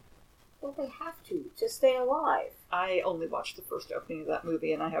 Well, they have to stay alive. I only watched the first opening of that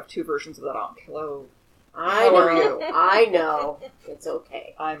movie, and I have 2 versions of that on I How know. are you? I know. It's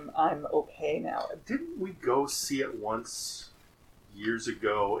okay. I'm okay now. Didn't we go see it once years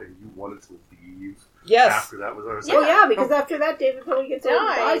ago, and you wanted to leave? Yes. After that was, I was Oh like, yeah, because after that, David Bowie gets old and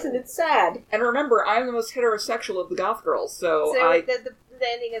Died. dies, and it's sad. And remember, I'm the most heterosexual of the goth girls, so So I... the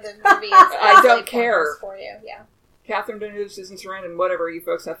ending of the movie is I don't like care. pointless for you. Yeah. Catherine Deneuve, Susan Sarandon, whatever, you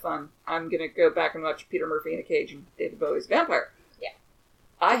folks have fun. I'm gonna go back and watch Peter Murphy in a cage and David Bowie's Vampire. Yeah.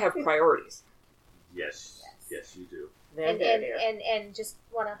 I have priorities. yes, you do. And just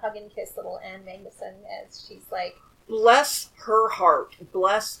want to hug and kiss little Anne Magnuson as she's like, Bless her heart.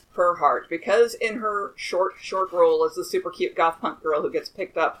 Bless her heart. Because in her short role as the super cute goth punk girl who gets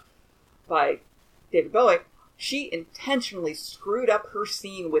picked up by David Bowie, she intentionally screwed up her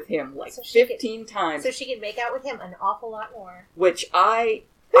scene with him like So she 15 times, so she can make out with him an awful lot more. which I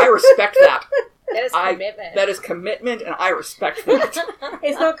respect that. That is commitment. That is commitment, and I respect that.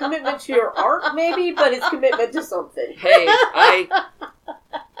 It's not commitment to your art, maybe, but it's commitment to something. Hey,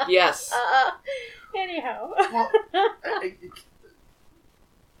 yes. Anyhow. Well,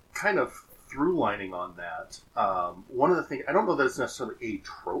 kind of through lining on that, one of the things, I don't know that it's necessarily a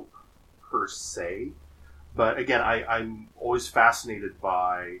trope per se, but again, I'm always fascinated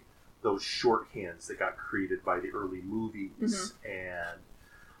by those shorthands that got created by the early movies, and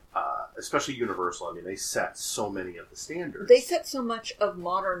especially Universal. I mean, they set so many of the standards. They set so much of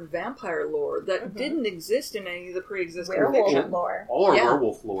modern vampire lore that didn't exist in any of the pre-existing Werewolf fiction. lore. All our Yeah.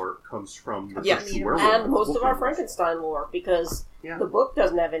 werewolf lore comes from the Yes. two werewolf And most of our universe. Frankenstein lore, because Yeah. the book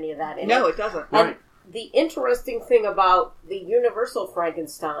doesn't have any of that in it. No, it doesn't. And Right. the interesting thing about the Universal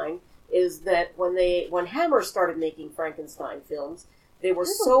Frankenstein is that when Hammer started making Frankenstein films, they were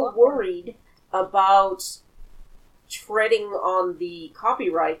so worried about treading on the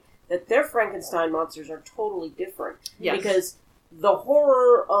copyright that their Frankenstein monsters are totally different. Yes. Because the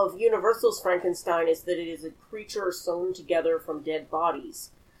horror of Universal's Frankenstein is that it is a creature sewn together from dead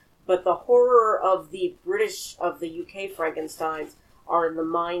bodies. But the horror of the UK Frankensteins are in the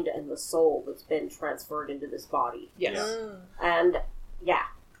mind and the soul that's been transferred into this body. Yes. And, yeah.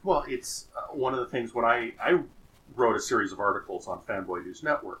 Well, it's one of the things when I wrote a series of articles on Fanboy News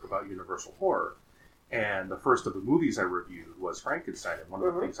Network about Universal Horror, and the first of the movies I reviewed was Frankenstein. And one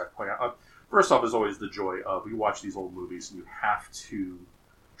of the things I point out, first off, is always the joy of you watch these old movies and you have to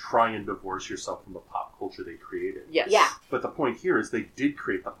try and divorce yourself from the pop culture they created. Yes. Yeah. But the point here is they did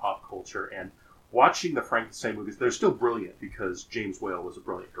create the pop culture, and watching the Frankenstein movies, they're still brilliant because James Whale was a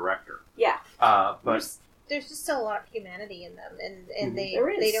brilliant director. Yeah. But There's just still a lot of humanity in them, and There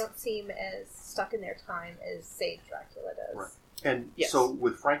is. they don't seem as stuck in their time as, say, Dracula does. Right. And Yes. so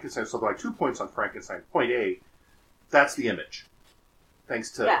with Frankenstein, so like 2 points on Frankenstein. Point A, that's the image.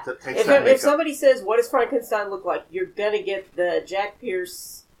 Thanks to, Yeah. thanks If, to that if makeup. somebody says, what does Frankenstein look like? You're gonna get the Jack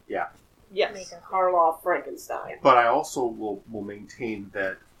Pierce, Yes. Makeup. Karloff Frankenstein. But I also will maintain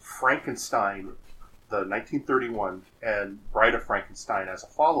that Frankenstein, the 1931, and Bride of Frankenstein as a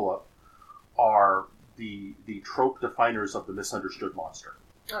follow-up are the trope definers of the misunderstood monster.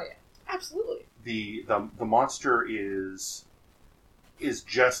 Oh yeah. Absolutely. The monster is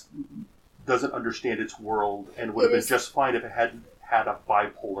just doesn't understand its world and would have It been is- just fine if it hadn't had a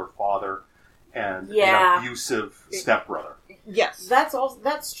bipolar father and Yeah. an abusive stepbrother. Yes.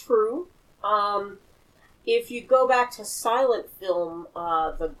 That's true. If you go back to silent film,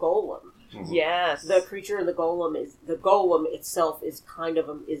 the Golem, Yes. the creature in the Golem itself is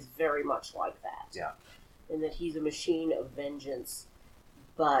is very much like that. Yeah. In that he's a machine of vengeance,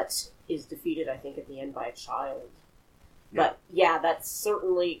 but is defeated, I think, at the end by a child. Yeah. But yeah, that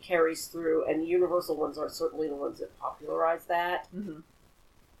certainly carries through, and the Universal ones are certainly the ones that popularize that.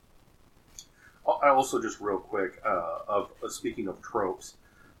 I also just real quick speaking of tropes,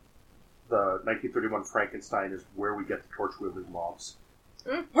 the 1931 Frankenstein is where we get the torch wielding mobs,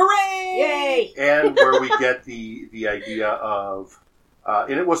 Hooray! Yay! and where we get the idea of,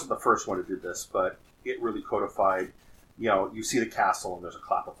 and it wasn't the first one to do this, but it really codified. You see the castle and there's a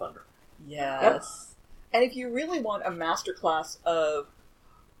clap of thunder. Yes. And if you really want a masterclass of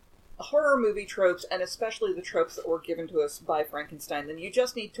horror movie tropes, and especially the tropes that were given to us by Frankenstein, then you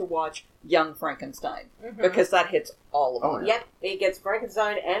just need to watch Young Frankenstein, because that hits all of them. Oh, yeah. Yep, it gets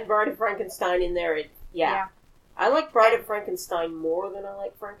Frankenstein and Bride of Frankenstein in there. Yeah. I like Bride of Frankenstein more than I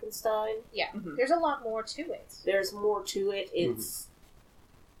like Frankenstein. Yeah. Mhm. There's a lot more to it. There's more to it. It's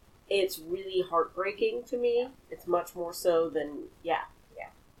really heartbreaking to me. It's much more so than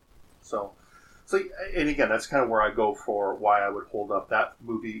So, and again, that's kind of where I go for why I would hold up that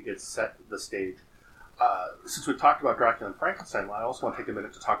movie. It's set the stage. Since we've talked about Dracula and Frankenstein, I also want to take a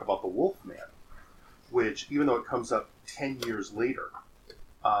minute to talk about The Wolfman, which, even though it comes up 10 years later,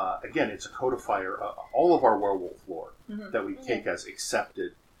 again, it's a codifier. All of our werewolf lore Mhm. that we take as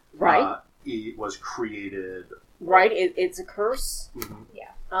accepted, Right. it was created. Right? It's a curse.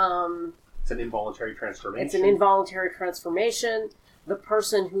 Mhm. It's an involuntary transformation. It's an involuntary transformation. The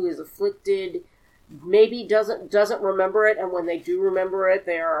person who is afflicted maybe doesn't remember it, and when they do remember it,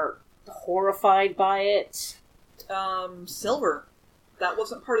 they are horrified by it. Silver. That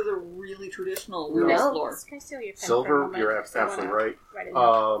wasn't part of the really traditional No. werewolf lore. Can I steal your pen for a Silver, moment? you're Because I wanna absolutely right. write it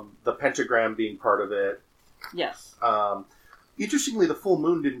down. The pentagram being part of it. Yes. Interestingly, the full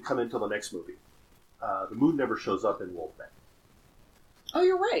moon didn't come until the next movie. The moon never shows up in Wolfman. Oh,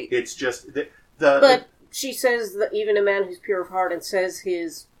 you're right. It's just But she says that even a man who's pure of heart and says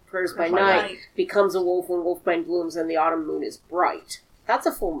his prayers by night becomes a wolf when wolfbane blooms and the autumn moon is bright. That's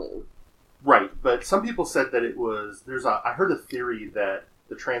a full moon. right. But some people said that it was. I heard a theory that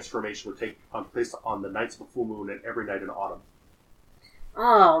the transformation would take place on the nights of a full moon and every night in autumn.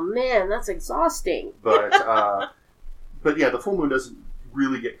 Oh man, that's exhausting. But but yeah, the full moon doesn't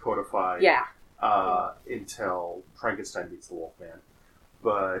really get codified. Yeah. Until Frankenstein meets the Wolfman.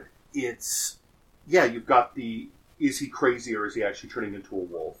 But it's you've got is he crazy or is he actually turning into a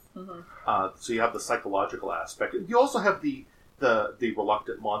wolf? Mm-hmm. So you have the psychological aspect. You also have the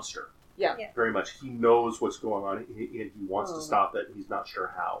reluctant monster. Yeah. Very much. He knows what's going on and he wants to stop it and he's not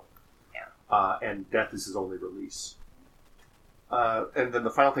sure how. Yeah. And death is his only release. And then the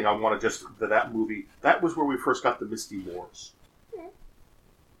final thing I want to that movie, that was where we first got the Misty Moors.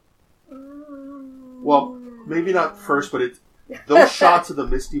 Well, maybe not first, but those shots of the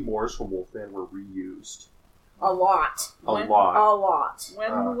Misty Moors from Wolfman were reused. A lot. A lot.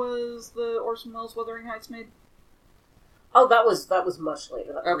 When was the Orson Welles Wuthering Heights made? Oh, that was much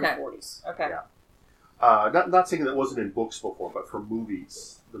later. That was Okay. in the 40s. Okay. Yeah. Not saying that wasn't in books before, but for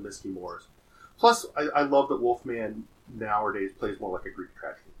movies, the Misty Moors. Plus, I love that Wolfman nowadays plays more like a Greek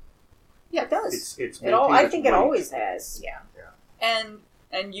tragedy. Yeah, it does. It's I think it always has. Yeah.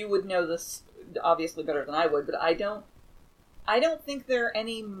 And you would know this obviously better than I would, but I don't think there are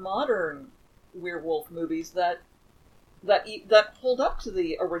any modern werewolf movies that hold up to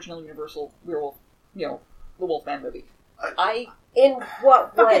the original Universal werewolf, the Wolfman movie. In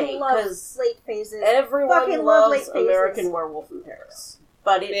what way? Fucking love Because late phases. everyone Fucking love late loves phases. American Werewolf in Paris.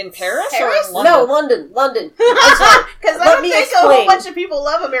 But it's... In Paris? Paris? Or in No, London? London. I'm sorry. Because I Let don't me think a whole explain. bunch of people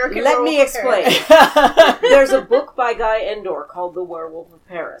love American Let Werewolf me in Paris. explain. There's a book by Guy Endor called The Werewolf of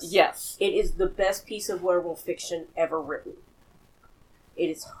Paris. Yes. It is the best piece of werewolf fiction ever written. It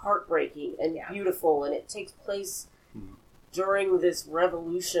is heartbreaking and beautiful, and it takes place during this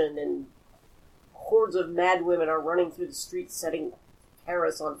revolution, and hordes of mad women are running through the streets setting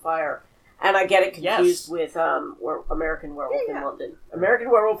Paris on fire. And I get it confused with American Werewolf in London.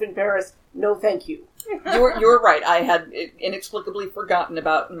 American Werewolf in Paris, no thank you. You're right. I had inexplicably forgotten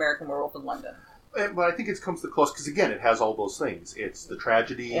about American Werewolf in London. But I think it comes to close, because again, it has all those things. It's the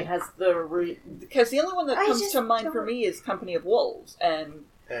tragedy. It has the... Because the only one that I comes just to mind don't- for me is Company of Wolves, and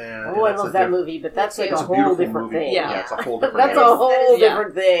Oh, I love that movie, but that's like it's a whole beautiful different movie. thing. Yeah. It's a whole different That's thing. a whole Yeah.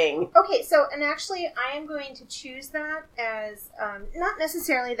 different thing. Okay, so, and actually, I am going to choose that as, not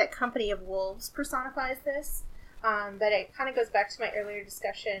necessarily that Company of Wolves personifies this, but it kind of goes back to my earlier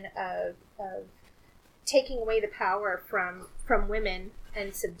discussion of taking away the power from women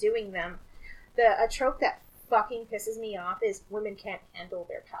and subduing them. A trope that fucking pisses me off is women can't handle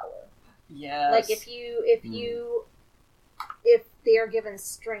their power. yes. Like, if they are given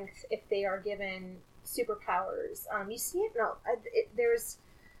strength, if they are given superpowers, you see it. No, there's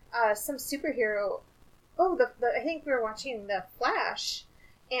some superhero. Oh, I think we were watching The Flash,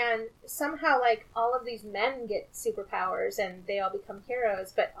 and somehow like all of these men get superpowers and they all become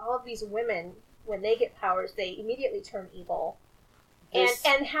heroes, but all of these women, when they get powers, they immediately turn evil.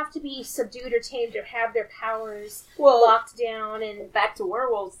 And have to be subdued or tamed or have their powers locked down. And Back to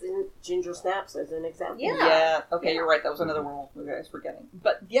werewolves in Ginger Snaps as an example. Yeah. Okay, you're right. That was another werewolf movie I was forgetting.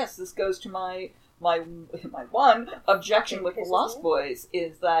 But yes, this goes to my one objection with the Lost Boys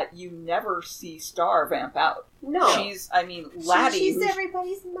is that you never see Star vamp out. No. She's Laddie. she's who's-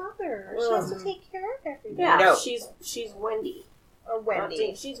 everybody's mother. She has to take care of everybody. Yeah, No. she's Wendy. Or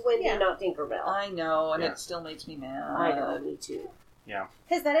Wendy. She's Wendy, Yeah. not Tinkerbell. I know, and Yeah. it still makes me mad. I know, me too.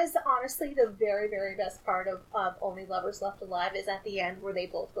 Because that is honestly the very, very best part of Only Lovers Left Alive is at the end where they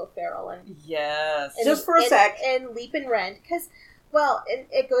both go feral and Yes. Just for a sec. and leap and rend. Because, well,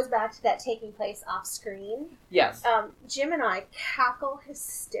 it goes back to that taking place off screen. Yes. Jim and I cackle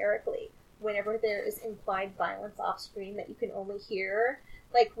hysterically whenever there is implied violence off screen that you can only hear.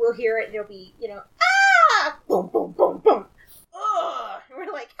 Like, we'll hear it and it'll be, ah! Boom, boom, boom, boom. Ugh! And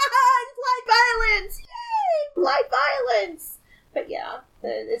we're like, ha! Implied violence! Yay! Implied violence! But yeah,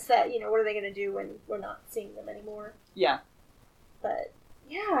 It's that, what are they going to do when we're not seeing them anymore? Yeah. But,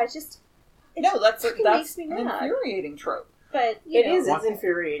 yeah, it's just... That's makes me an mad. infuriating trope. But, It is. Why- It's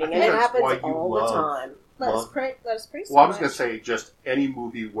infuriating, I and think it that's why happens you all the love- time. Let Well- us pray so Well, I was going much. to say just any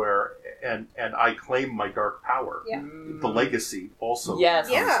movie where, and I claim my dark power. Yeah. The Legacy also Yes.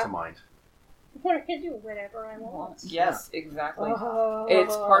 comes Yeah. to mind. What I can do whatever I want. Yes, exactly. Oh.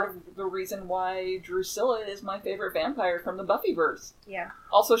 It's part of the reason why Drusilla is my favorite vampire from the Buffyverse. Yeah.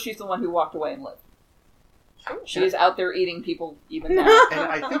 Also, she's the one who walked away and lived. Sure. She is out there eating people even now. And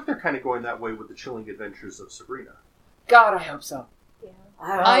I think they're kind of going that way with the Chilling Adventures of Sabrina. God, I hope so. Yeah.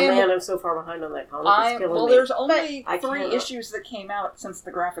 I'm so far behind on that comic. It's killing me. There's only I 3 cannot. issues that came out since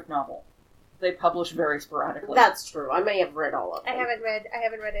the graphic novel. They publish very sporadically. That's true. I may have read all of I them.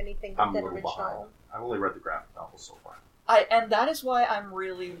 haven't read anything I'm a that little original. behind. I've only read the graphic novel so far. And that is why I'm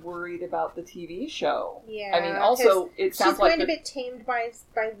really worried about the TV show. Yeah. I mean, also, it sounds she's like going to be tamed by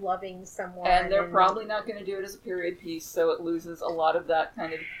loving someone. and they're probably not going to do it as a period piece, so it loses a lot of that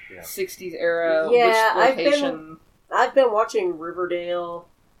kind of Yeah. 60s era Yeah, witchploitation. I've been watching Riverdale.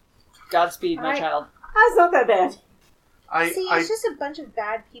 Godspeed, my child. That's not that bad. See, it's just a bunch of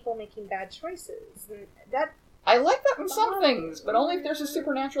bad people making bad choices. And that I like that in some things, but only if there's a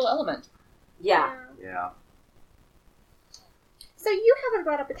supernatural element. Yeah. Yeah. So you haven't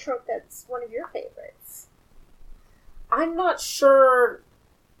brought up a trope that's one of your favorites, I'm not sure.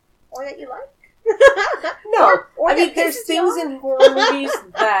 or that you like. No, Or I mean, that there's pisses things you in horror movies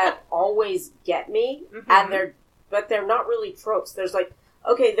that always get me, Mm-hmm. and they're not really tropes. There's like,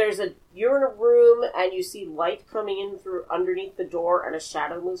 okay, you're in a room and you see light coming in through underneath the door, and a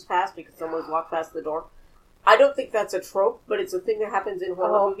shadow moves past because someone's walked past the door. I don't think that's a trope, but it's a thing that happens in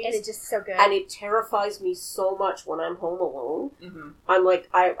horror movies. And it's just so good. And it terrifies me so much when I'm home alone. Mm-hmm. I'm like,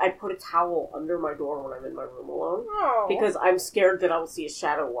 I put a towel under my door when I'm in my room alone. Oh. Because I'm scared that I'll see a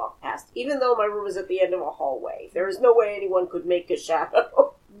shadow walk past. Even though my room is at the end of a hallway. There is no way anyone could make a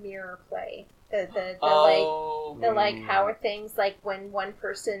shadow. Mirror play. The how are things like when one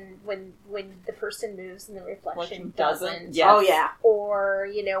person when the person moves and the reflection doesn't. Yes. Oh yeah. Or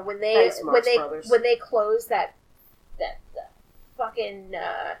when they Thanks, Marx Brothers. when they close that fucking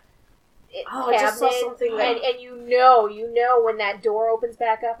I just saw cabinet, something that... and you know when that door opens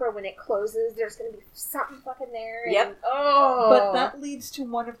back up or when it closes, there's going to be something fucking there. And, Yep. Oh, But that leads to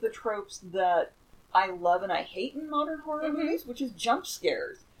one of the tropes that I love and I hate in modern horror Mm-hmm. movies, which is jump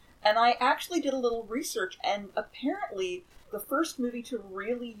scares. And I actually did a little research, and apparently the first movie to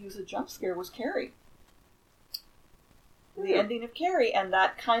really use a jump scare was Carrie. The ending of Carrie, and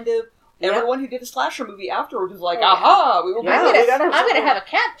that kind of... Yep. Everyone who did a slasher movie afterwards was like, Oh, yeah. aha, we will Yeah. do this. I'm gonna have a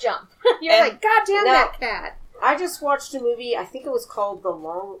cat jump. You're And- like, God damn No. that cat. I just watched a movie, I think it was called The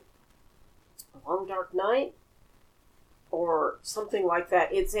Long Dark Night? Or something like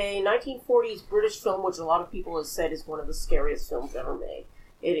that. It's a 1940s British film, which a lot of people have said is one of the scariest films ever made.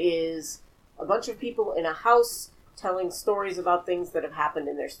 It is a bunch of people in a house telling stories about things that have happened,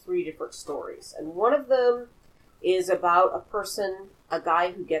 and there's 3 different stories. And one of them is about a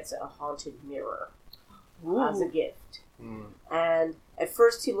guy who gets a haunted mirror as a gift. And at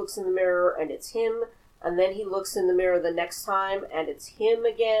first he looks in the mirror and it's him, and then he looks in the mirror the next time and it's him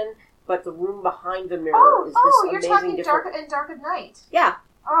again, but the room behind the mirror is this you're amazing talking different... Dark of Night. Yeah,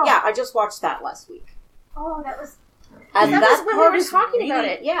 Oh, yeah, I just watched that last week. Oh, that was. And That was when we part were is talking really, about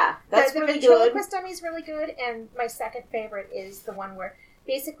it. Yeah, that's the really good. ventriloquist dummy is really good, and my second favorite is the one where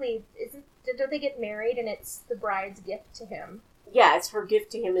basically don't they get married and it's the bride's gift to him? Yeah, it's her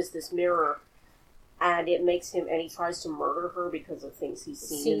gift to him is this mirror, and it makes him, and he tries to murder her because of things he's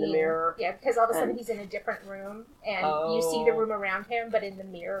seen in the mirror. Yeah, because all of a sudden And- he's in a different room, and you see the room around him, but in the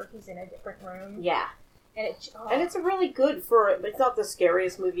mirror he's in a different room. Yeah. And And it's a really good it's not the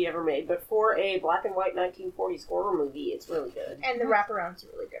scariest movie ever made, but for a black and white 1940s horror movie, it's really good. and the wraparound's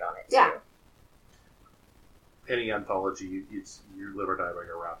really good on it too. Yeah. Any anthology, you live or die by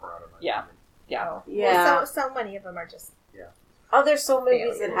your wraparound. in my Yeah. opinion. Yeah. Yeah. Well, so many of them are just Oh, there's so many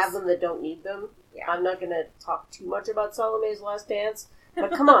movies that failures. have them that don't need them. Yeah. I'm not going to talk too much about Salome's Last Dance,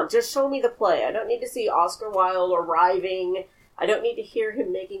 but come on, just show me the play. I don't need to see Oscar Wilde arriving. I don't need to hear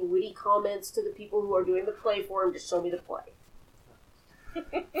him making witty comments to the people who are doing the play for him. Just show me the play.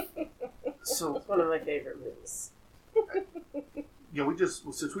 So, It's one of my favorite movies.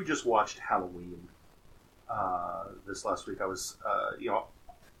 since we just watched Halloween this last week, I was,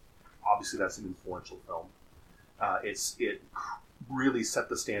 obviously that's an influential film. It really set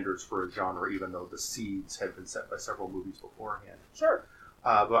the standards for a genre, even though the seeds had been set by several movies beforehand. Sure.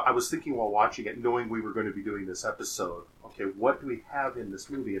 But I was thinking while watching it, knowing we were going to be doing this episode, okay, what do we have in this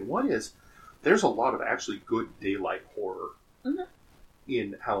movie? And one is, there's a lot of actually good daylight horror. Mm-hmm.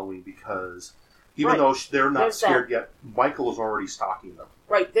 in Halloween because even Right. though they're not There's scared yet, Michael is already stalking them.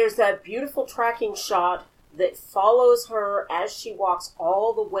 Right, there's that beautiful tracking shot that follows her as she walks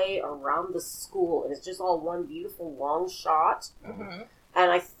all the way around the school, and it's just all one beautiful long shot. Mm-hmm.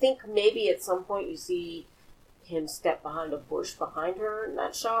 And I think maybe at some point you see him step behind a bush behind her in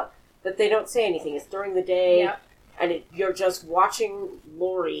that shot, but they don't say anything. It's during the day, Yep. and you're just watching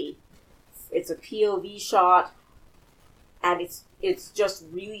Laurie. It's a POV shot, and it's just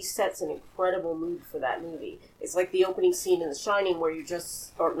really sets an incredible mood for that movie. It's like the opening scene in The Shining where you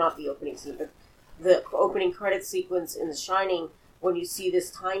just, or not the opening scene, but the opening credit sequence in The Shining when you see this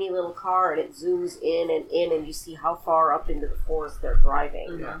tiny little car and it zooms in and you see how far up into the forest they're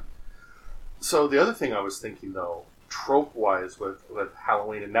driving. Yeah. So the other thing I was thinking, though, trope-wise with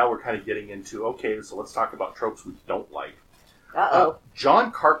Halloween, and now we're kind of getting into, okay, so let's talk about tropes we don't like. Uh-oh.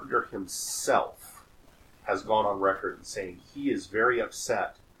 John Carpenter himself has gone on record and saying he is very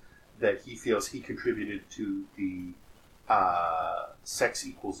upset that he feels he contributed to the sex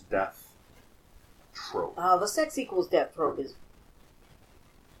equals death trope. The sex equals death trope is...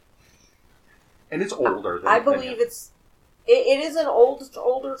 And it's older than... I believe it is an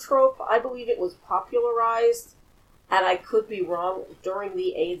older trope. I believe it was popularized, and I could be wrong, during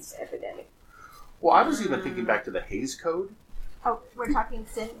the AIDS epidemic. Well, I was even thinking back to the Hays Code. Oh, we're talking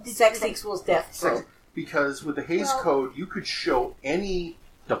sin. Sex equals death trope. Because with the Hays Code, you could show any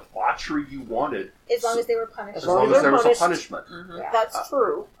debauchery you wanted. As long as they were punished. As long as there was a punishment. Mm-hmm. Yeah. That's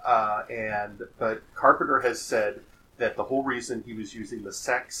true. But Carpenter has said that the whole reason he was using the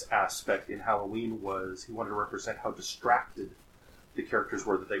sex aspect in Halloween was he wanted to represent how distracted the characters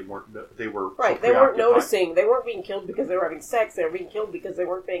were, that they were right. so they weren't preoccupied. noticing. They weren't being killed because they were having sex. They were being killed because they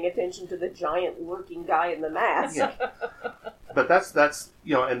weren't paying attention to the giant lurking guy in the mask. Yeah. But that's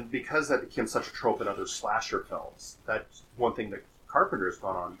and because that became such a trope in other slasher films, that's one thing that Carpenter has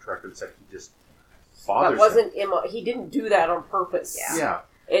gone on record and said he just bothers him. He didn't do that on purpose. Yeah.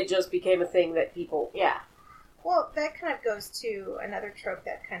 It just became a thing that people. Yeah. Well, that kind of goes to another trope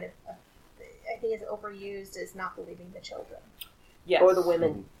that kind of I think is overused is not believing the children. Yes. Or the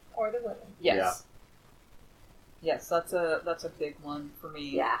women. Or the women. Yes. Yeah. Yes, that's a big one for me.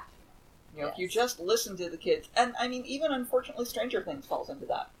 Yeah. You know, if you just listen to the kids, and I mean, even unfortunately, Stranger Things falls into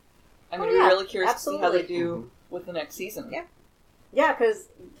that. I'm going to be really curious to see how they do with the next season. Yeah. Yeah, because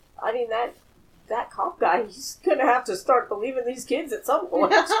I mean that cop guy, he's going to have to start believing these kids at some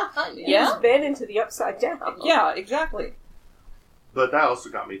point. Yeah. He's been into the upside down. Yeah, exactly. But that also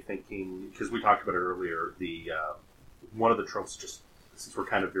got me thinking, because we talked about it earlier, the one of the tropes, just since we're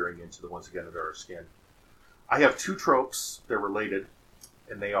kind of veering into the ones again under our skin. I have two tropes, they're related,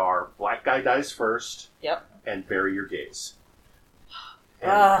 and they are black guy dies first, Yep. and bury your gays.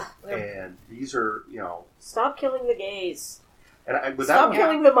 And these are, Stop killing the gays. and with Stop that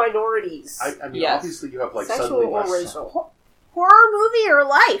killing the minorities. I mean, Yes. obviously you have like Sexual suddenly or less. racial. Horror movie or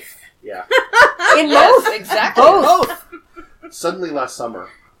life? Yeah, In Yes, both. exactly. Both. suddenly last summer.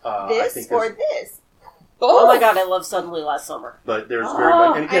 I This think or is- this? Oh my god, I love Suddenly Last Summer. But there's very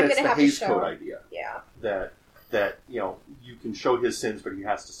much, and again, I'm it's gonna the have to Hays show. Code idea Yeah. that you can show his sins, but he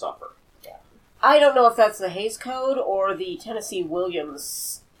has to suffer. I don't know if that's the Hays Code or the Tennessee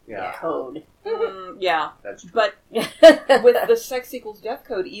Williams Yeah, Code. Yeah. that's true. But with the sex equals death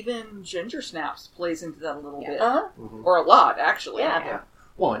code, even Ginger Snaps plays into that a little bit. Uh-huh. Mhm. Or a lot, actually. Yeah.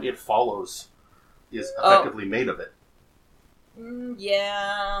 Well, and It Follows is effectively made of it,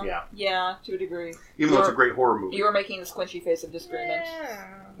 Yeah. Yeah. Yeah, to a degree. even though it's a great horror movie. You were making the squinchy face of disagreement.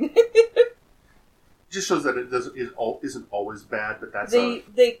 Yeah. It just shows that it isn't always bad, but that's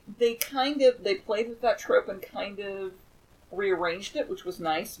They kind of played with that trope and kind of rearranged it, which was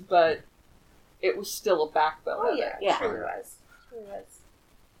nice, but it was still a backbone. Oh of yeah, it. Yeah. it truly was. It truly was.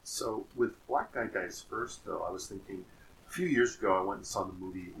 So with Black Guy Dies First, though, I was thinking a few years ago I went and saw the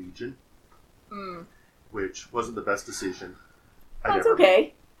movie Legion, which wasn't the best decision I'd That's ever made.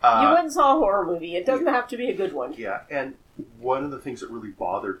 okay. You went and saw a horror movie. It doesn't have to be a good one. Yeah, and one of the things that really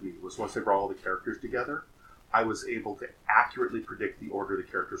bothered me was once they brought all the characters together, I was able to accurately predict the order the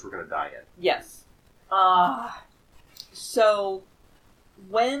characters were going to die in. Yes. So,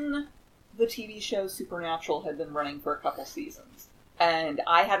 when the TV show Supernatural had been running for a couple seasons, and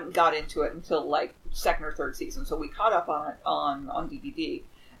I hadn't got into it until like second or third season, so we caught up on it on DVD,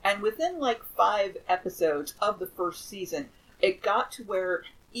 and within like 5 episodes of the first season, it got to where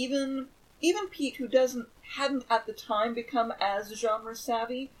even Pete, who hadn't at the time become as genre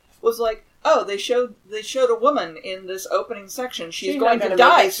savvy, was like, oh, they showed a woman in this opening section. She's going not to gonna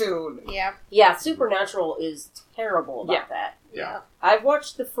die make it. soon. Yeah. Yeah, Supernatural is terrible about that. Yeah. I've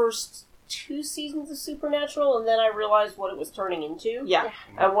watched the first 2 seasons of Supernatural, and then I realized what it was turning into. Yeah.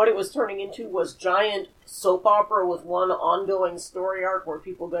 And what it was turning into was giant soap opera with one ongoing story arc where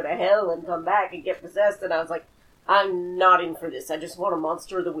people go to hell and come back and get possessed, and I was like, I'm not in for this. I just want a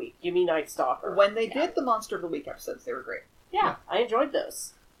Monster of the Week. Give me Night Stalker. When they did the Monster of the Week episodes, they were great. Yeah, I enjoyed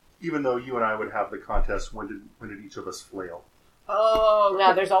those. Even though you and I would have the contest, when did each of us flail? Oh,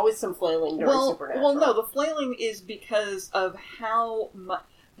 Now, there's always some flailing during Supernatural. Well, no, the flailing is because of how much...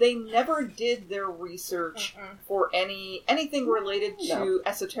 They never did their research for anything related to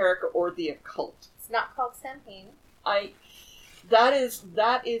esoteric or the occult. It's not called Samhain. That is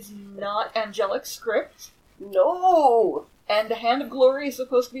not angelic script. No! And the Hand of Glory is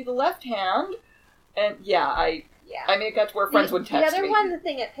supposed to be the left hand. And I mean, it got to where friends would text the me. other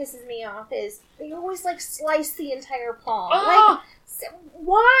thing that pisses me off is they always slice the entire palm. Ah!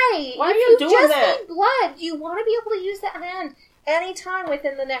 Why? Why are If you doing just that? need blood, you want to be able to use that hand anytime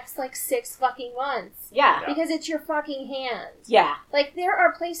within the next 6 fucking months. Yeah. Because it's your fucking hand. Yeah. There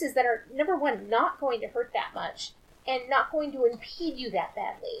are places that are, number one, not going to hurt that much, and not going to impede you that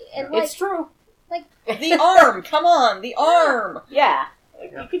badly. And It's true. The arm! Come on, the arm! Yeah.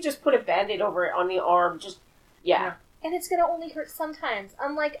 You could just put a Band-Aid over it on the arm, yeah. And it's going to only hurt sometimes,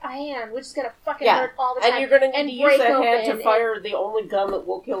 unlike Ian, which is going to fucking Yeah. hurt all the time. And you're going to need to use break that hand open to fire the only gun that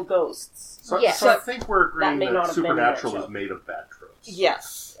will kill ghosts. So, Yes. so I think we're agreeing may not that have been in that Supernatural show. is made of bad tropes.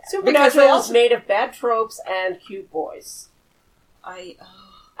 Yes. Because Supernatural they is also- made of bad tropes and cute boys.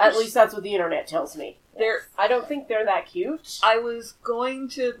 At least that's what the internet tells me. I don't think they're that cute. I was going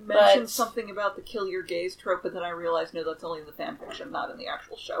to mention But- something about the kill your gaze trope, but then I realized, no, that's only in the fanfiction, not in the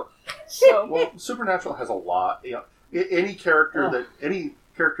actual show. So, Well, Supernatural has a lot. Any character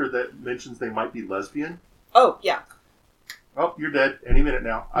that mentions they might be lesbian. oh, yeah. Oh, you're dead any minute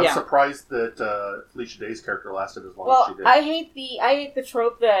now. I'm Yeah. surprised that Felicia Day's character lasted as long as she Well, did. I hate the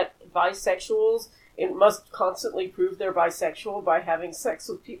trope that bisexuals must constantly prove they're bisexual by having sex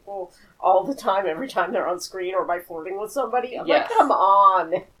with people all the time, every time they're on screen, or by flirting with somebody. I'm Yes. like, come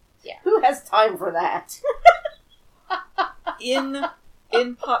on. Yeah. Who has time for that?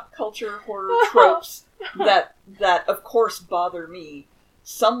 In pop culture horror tropes that of course bother me,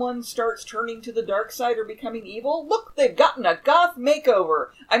 someone starts turning to the dark side or becoming evil. Look, they've gotten a goth makeover.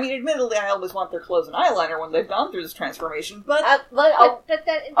 I mean, admittedly, I always want their clothes and eyeliner when they've gone through this transformation, but But that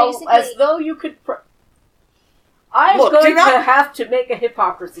basically... as though you could... I'm Look, going do not- to have to make a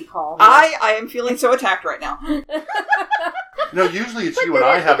hypocrisy call. I am feeling so attacked right now. No, usually it's you and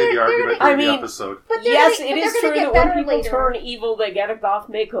I having the argument during the episode. But they're Yes, gonna- it but is they're true gonna that get when better people later. turn evil, they get a goth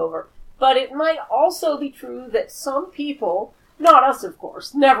makeover. But it might also be true that some people, not us of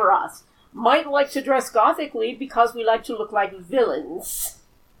course, never us, might like to dress gothically because we like to look like villains.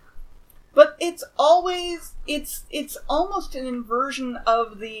 But it's always, it's almost an inversion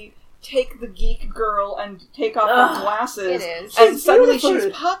of the take the geek girl and take off her glasses, It is. and She's suddenly beautiful.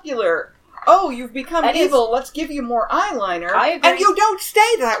 she's popular. Oh, you've become That evil, let's give you more eyeliner. I agree. And you don't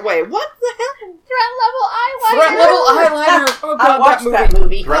stay that way. What the hell? Threat level eyeliner! Threat level eyeliner. Oh I god, watched that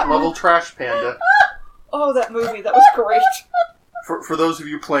movie. Threat level Trash Panda. Oh, that movie, that was great. For those of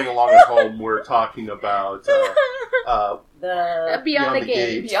you playing along at home, we're talking about The Beyond the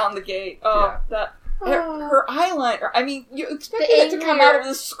Gate. Beyond the Gate. Oh, Yeah. that... Her eyeliner. I mean, you expected The it to come angrier- out of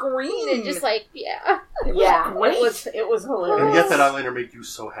the screen. And just yeah. It was yeah, great. it was hilarious. and yet that eyeliner made you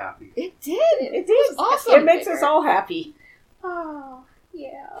so happy. It did. It is awesome. It makes us all happy. Oh,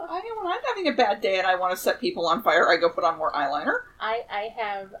 yeah. I know when I'm having a bad day and I want to set people on fire, I go put on more eyeliner. I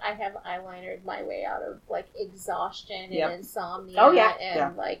have eyelinered my way out of exhaustion and Yep. insomnia. Oh, yeah. And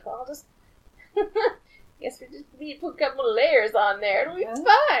I'll just guess we just need to put a couple of layers on there and it's fine.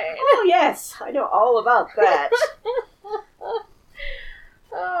 Oh yes, I know all about that.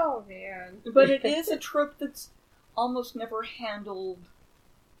 Oh man. But it is a trope that's almost never handled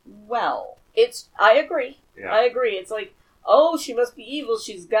well. I agree. Yeah. I agree. It's like, oh, she must be evil.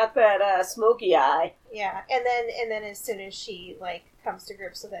 She's got that smoky eye. Yeah, and then as soon as she comes to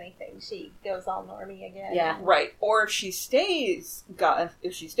grips with anything, she goes all normie again. Yeah. Right. Or if she stays goth,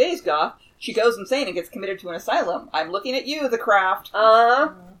 she goes insane and gets committed to an asylum. I'm looking at you, The Craft.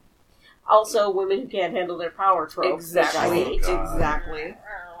 Also, women who can't handle their power tropes. which I Exactly. hate. God. Exactly.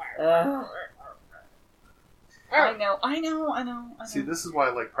 I know. See, this is why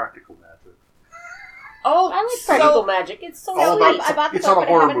I like practical magic. Oh, I like Practical magic. It's so All sweet. about I bought the it's book, not a but I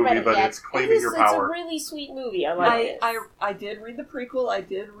horror haven't read movie, it but yet. it's claiming your It's power. a really sweet movie. I like it. I did read the prequel. I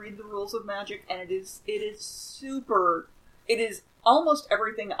did read the Rules of Magic, and it is super. It is almost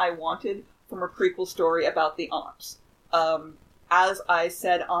everything I wanted from a prequel story about the aunts. As I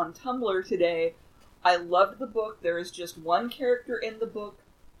said on Tumblr today, I loved the book. There is just one character in the book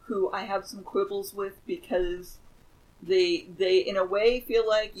who I have some quibbles with because they in a way feel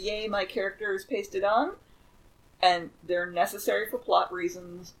like, yay, my character is pasted on, and they're necessary for plot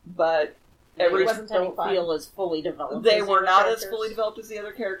reasons, but It don't feel as fully developed. They as were the not characters. as fully developed as the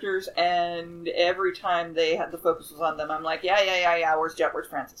other characters, and every time they had the focus was on them, I'm like, yeah, where's Jet, where's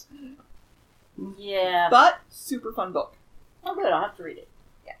Francis? Yeah. But, super fun book. Oh, good, I'll have to read it.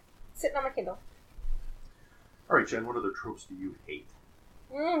 Sitting on my Kindle. All right, Jen, what other tropes do you hate?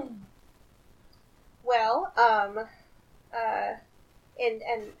 Well, I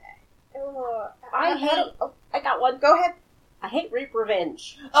got one. Go ahead. I hate rape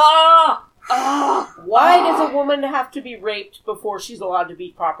revenge. Ah! Why does a woman have to be raped before she's allowed to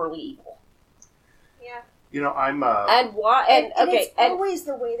be properly evil? Yeah. You know, I'm... And why? And okay, it's always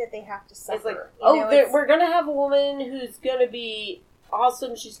the way that they have to suffer. it's like, you know, we're gonna have a woman who's gonna be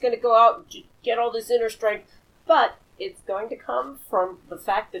awesome. She's gonna go out and get all this inner strength, but it's going to come from the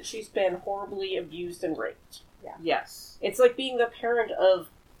fact that she's been horribly abused and raped. Yeah. Yes. It's like being the parent of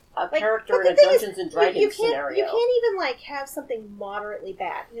a character but in a the thing Dungeons is, and Dragons you can't, scenario. You can't even, like, have something moderately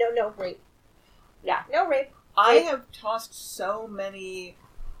bad. No rape. Yeah. No rape. I have tossed so many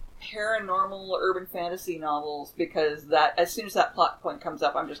paranormal urban fantasy novels because that as soon as that plot point comes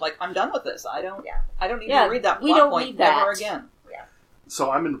up, I'm just like, I'm done with this. I don't need to read that we plot don't point need that. ever again.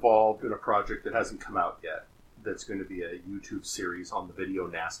 So I'm involved in a project that hasn't come out yet that's going to be a YouTube series on the video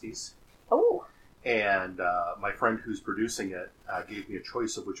nasties. Oh. And my friend who's producing it gave me a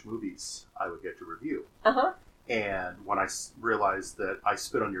choice of which movies I would get to review. Uh-huh. And when I realized that I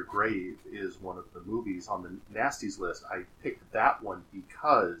Spit on Your Grave is one of the movies on the Nasties list, I picked that one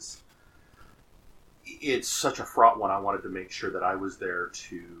because it's such a fraught one. I wanted to make sure that I was there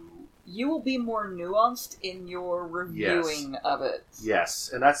to... You will be more nuanced in your reviewing of it. Yes,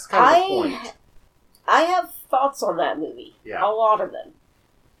 and that's kind of the point. I have thoughts on that movie. Yeah. A lot of them.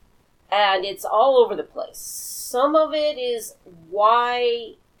 And it's all over the place. Some of it is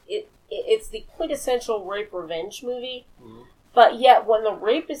why it's the quintessential rape revenge movie. Mm-hmm. But yet, when the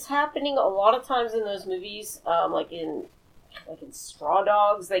rape is happening, a lot of times in those movies, like in Straw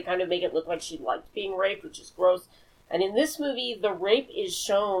Dogs, they kind of make it look like she liked being raped, which is gross. And in this movie, the rape is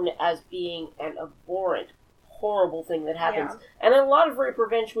shown as being an abhorrent, horrible thing that happens. Yeah. And in a lot of rape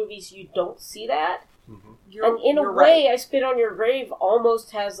revenge movies, you don't see that. Mm-hmm. And in a way, I Spit on Your Grave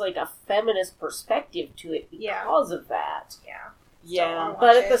almost has like a feminist perspective to it because of that. Yeah.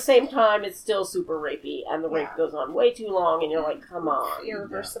 But at the same time, it's still super rapey, and the rape goes on way too long, and you're like, come on.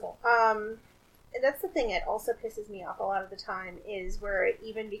 Irreversible. And that's the thing that also pisses me off a lot of the time, is where it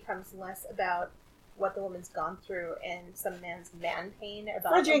even becomes less about what the woman's gone through and some man's man pain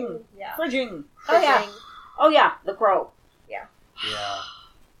about Fridging! Yeah. Fridging! Oh yeah, The Crow. Yeah. Yeah.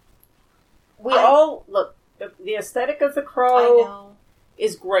 We all, look, the aesthetic of The Crow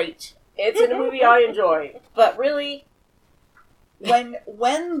is great. It's in a movie I enjoy. But really...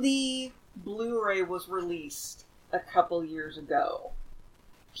 When the Blu-ray was released a couple years ago,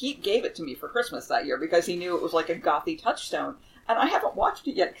 Pete gave it to me for Christmas that year because he knew it was like a gothy touchstone. And I haven't watched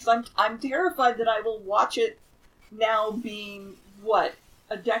it yet because I'm terrified that I will watch it now being, what,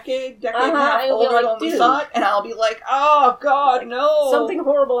 a decade and a half older than we saw it, and I'll be like, oh god, no! Something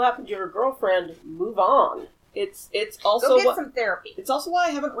horrible happened to your girlfriend, move on. It's also go get some therapy. It's also why I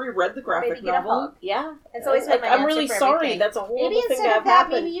haven't reread the graphic maybe get a novel. hug. Yeah. It's always like, been my I'm really answer for sorry, everything. that's a horrible maybe thing to instead have of that,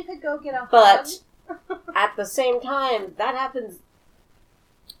 happen. maybe you could go get a hug. But at the same time, that happens.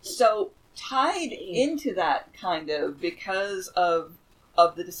 So tied into that kind of because of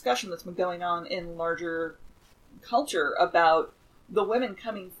the discussion that's been going on in larger culture about the women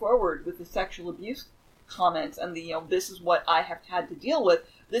coming forward with the sexual abuse comments and the, this is what I have had to deal with,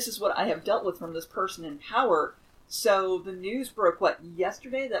 this is what I have dealt with from this person in power. So the news broke,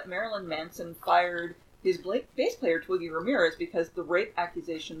 yesterday, that Marilyn Manson fired his bass player Twiggy Ramirez because the rape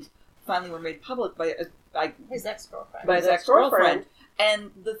accusations finally were made public by his ex-girlfriend. By his ex-girlfriend.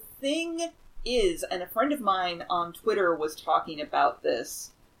 And the thing is, and a friend of mine on Twitter was talking about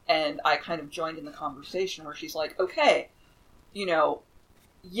this, and I kind of joined in the conversation where she's like, okay,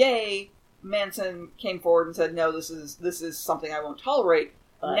 yay, Manson came forward and said, no, this is something I won't tolerate.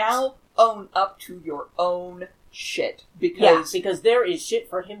 But now own up to your own shit. Because there is shit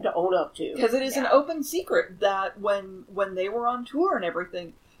for him to own up to. Because it is an open secret that when they were on tour and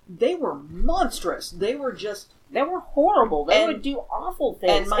everything, they were monstrous. They were horrible. They would do awful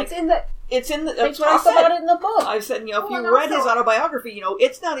things. It's in the. They That's what I talk said. about it in the book. I said, if you read his autobiography,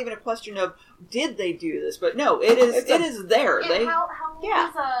 it's not even a question of did they do this, but no, it is. It is there. And how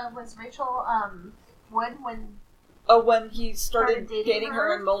old was Rachel Wood when he started dating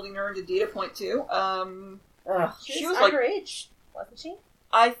her and molding her into Dita Point 2? She was like underage, wasn't she?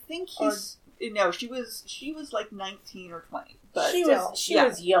 I think he's... No, she was like 19 or 20. But She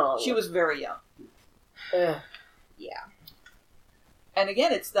was young. She was very young. Ugh. Yeah. And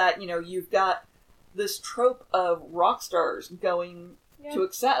again, it's that, you've got this trope of rock stars going to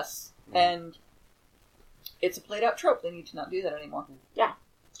excess. And it's a played out trope. They need to not do that anymore. Yeah.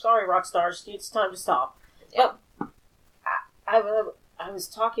 Sorry, rock stars. It's time to stop. But I was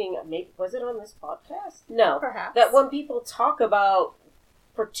talking, maybe, was it on this podcast? No. Perhaps. That when people talk about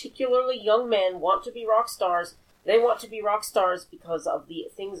particularly young men want to be rock stars, they want to be rock stars because of the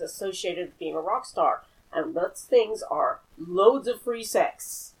things associated with being a rock star. And those things are loads of free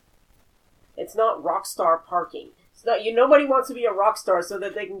sex. It's not rock star parking. It's not, nobody wants to be a rock star so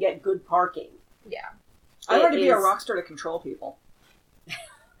that they can get good parking. Yeah. I want to be a rock star to control people.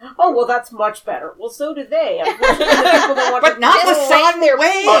 Oh, well, that's much better. Well, so do they. Unfortunately, people don't want But to not the same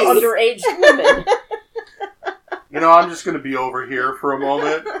way. underage women. I'm just going to be over here for a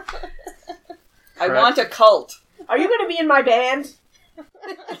moment. I want a cult. Are you going to be in my band?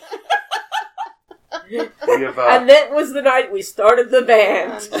 We have, and that was the night we started the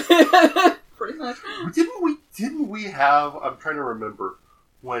band. Pretty much. Didn't we have? I'm trying to remember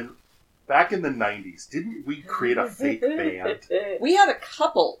when back in the 90s. Didn't we create a fake band? We had a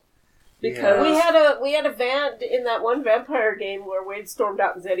couple. Because we had a band in that one vampire game where Wade stormed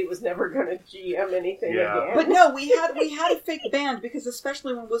out and said he was never going to GM anything again. But no, we had a fake band because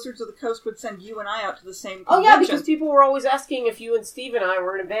especially when Wizards of the Coast would send you and I out to the same convention. Oh yeah, because people were always asking if you and Steve and I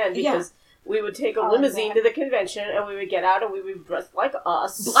were in a band because we would take a limousine to the convention and we would get out and we would dress like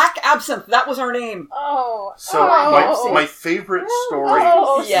us. Black Absinthe, that was our name. Oh. So my favorite story.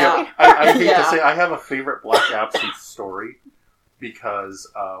 Yeah. I hate to say I have a favorite Black Absinthe story because.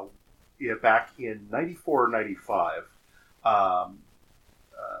 Back in 94 or 95,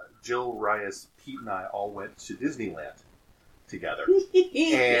 Jill, Reyes, Pete, and I all went to Disneyland together.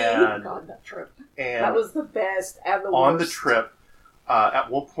 And, God, that trip. And that was the best and the worst. On the trip, at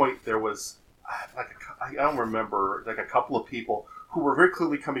one point there was, I don't remember, like a couple of people who were very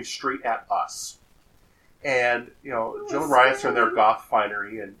clearly coming straight at us. And, Jill and Reyes are in their goth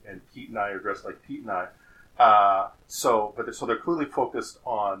finery, and Pete and I are dressed like Pete and I. So they're clearly focused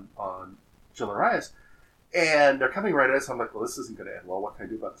on Jill and Reyes, and they're coming right at us. I'm like, well, this isn't going to end well. What can I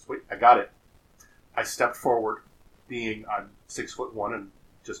do about this? Wait, I got it. I stepped forward, I'm 6'1" and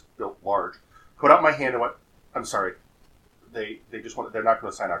just built large. Put out my hand and went, I'm sorry. They're not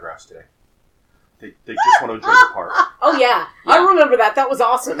going to sign autographs today. They just want to enjoy the park. Oh yeah, I remember that. That was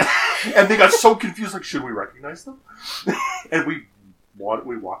awesome. And they got so confused. Like, should we recognize them? And we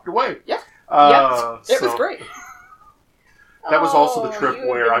walked away. Yeah. It was great. That was also the trip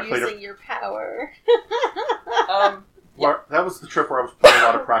where I played using your power. That was the trip where I was playing a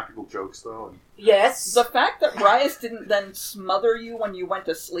lot of practical jokes, though. And... Yes. The fact that Reyes didn't then smother you when you went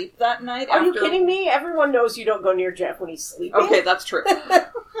to sleep that night. Are you kidding me? Everyone knows you don't go near Jeff when he's sleeping. Okay, that's true.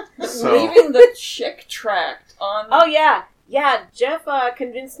 So... Leaving the chick tract on. Oh yeah. Yeah, Jeff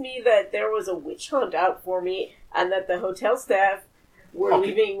convinced me that there was a witch hunt out for me and that the hotel staff were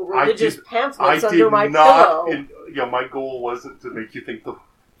leaving religious pamphlets under my pillow. My goal wasn't to make you think the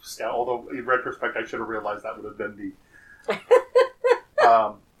staff, although in retrospect I should have realized that would have been the...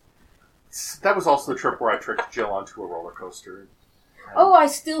 that was also the trip where I tricked Jill onto a roller coaster. Oh, I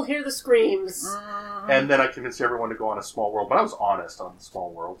still hear the screams. And then I convinced everyone to go on a Small World, but I was honest on the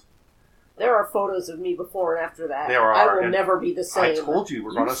Small World. There are photos of me before and after that. There are. I will never be the same. I told you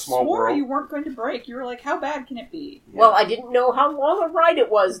we're going to Small World. You weren't going to break. You were like, how bad can it be? Yeah. Well, I didn't know how long a ride it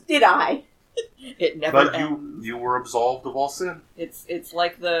was, did I? It never But ends. you were absolved of all sin. It's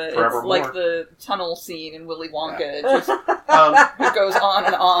like the tunnel scene in Willy Wonka. Yeah. It just it goes on,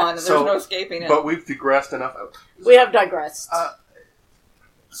 and there's no escaping it. But we've digressed enough. We have digressed.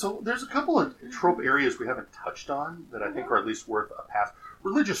 So there's a couple of trope areas we haven't touched on that I think are at least worth a pass.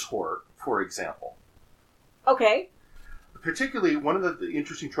 Religious horror, for example. Okay. Particularly, one of the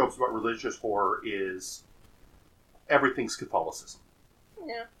interesting tropes about religious horror is everything's Catholicism.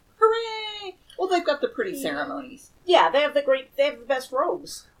 Yeah. Hooray! Well, they've got the pretty ceremonies. Yeah, they have the best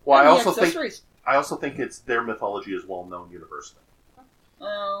robes. Well, and I also think it's their mythology is well known universally.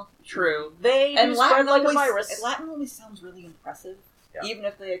 Oh, true. They spread like a virus. Latin always sounds really impressive, even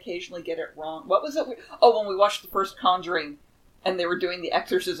if they occasionally get it wrong. What was it? When we watched the first Conjuring, and they were doing the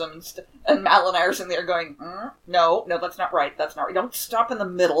exorcism, and Mal and I are sitting there going, no, that's not right. That's not right. Don't stop in the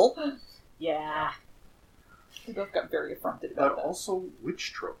middle. Yeah. We both got very affronted about that. But also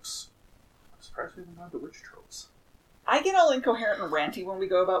witch tropes. I'm surprised we haven't gone to witch tropes. I get all incoherent and ranty when we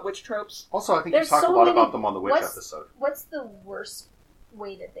go about witch tropes. Also, I think we talked a lot about them on the witch episode. What's the worst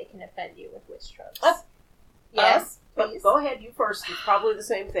way that they can offend you with witch tropes? Yes. But Please. go ahead, you first. It's probably the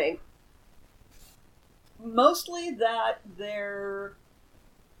same thing. Mostly that they're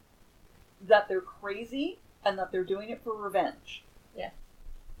crazy and that they're doing it for revenge. Yeah.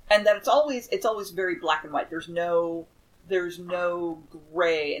 And that it's always very black and white. There's no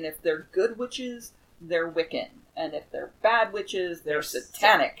gray, and if they're good witches, they're Wiccan. And if they're bad witches, they're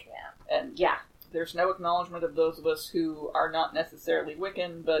satanic. Yeah. And Yeah. there's no acknowledgement of those of us who are not necessarily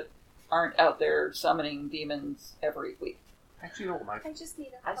Wiccan, but aren't out there summoning demons every week. Actually, you know what I just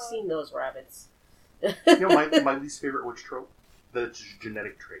need a I've hug. seen those rabbits. my least favorite witch trope? The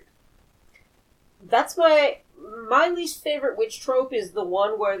genetic trait. That's my least favorite witch trope is the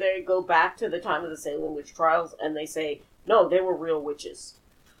one where they go back to the time of the Salem witch trials and they say, no, they were real witches.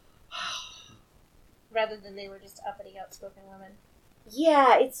 Rather than they were just uppity, outspoken women.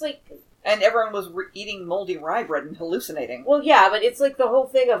 Yeah, it's like... And everyone was eating moldy rye bread and hallucinating. Well, yeah, but it's like the whole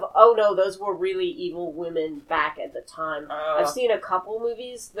thing of, oh no, those were really evil women back at the time. I've seen a couple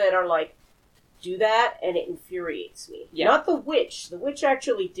movies that are like, do that, and it infuriates me. Yeah. Not the witch. The witch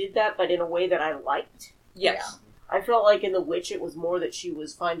actually did that, but in a way that I liked. Yes. I felt like in the witch it was more that she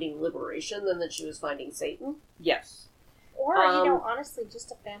was finding liberation than that she was finding Satan. Yes. Or, honestly,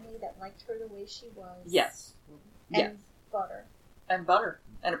 just a family that liked her the way she was. Yes. And Yes. butter. And butter.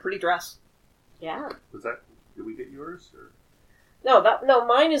 And a pretty dress. Yeah. Did we get yours? Or? No,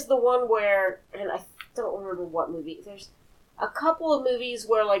 mine is the one where, and I don't remember what movie. There's a couple of movies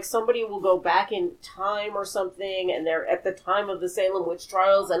where, like, somebody will go back in time or something, and they're at the time of the Salem witch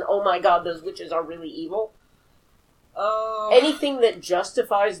trials, and oh my god, those witches are really evil. Oh. Anything that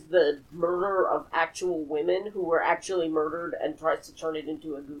justifies the murder of actual women who were actually murdered and tries to turn it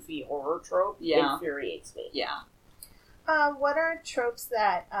into a goofy horror trope infuriates me. Yeah. What are tropes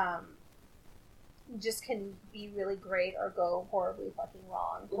that just can be really great or go horribly fucking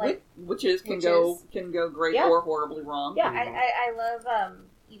wrong? Like witches can go great or horribly wrong. Yeah, I love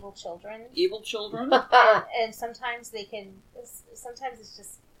evil children. Evil children. and sometimes they can. Sometimes it's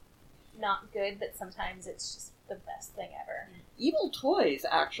just not good, but sometimes it's just the best thing ever. Evil toys,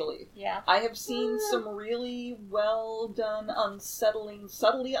 actually. Yeah. I have seen some really well done,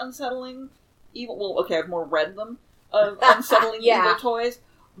 subtly unsettling evil. Well, okay, I've more read them of unsettling evil toys.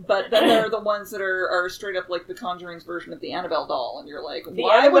 But then there are the ones that are straight up like the Conjuring's version of the Annabelle doll, and you're like,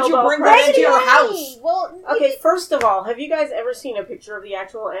 why would you bring that into your house? Well, okay, first of all, have you guys ever seen a picture of the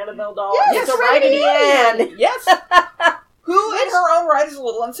actual Annabelle doll? Yes, it's a Raggedy Ann. Yes. Who in her own right is a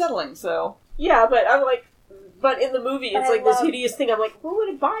little unsettling, so. Yeah, but I'm like, but in the movie, it's I like this hideous thing. I'm like, who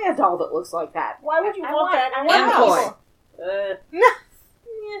would buy a doll that looks like that? Why would you want that in your house?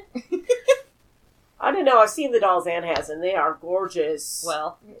 I don't know. I've seen the dolls Anne has, and they are gorgeous.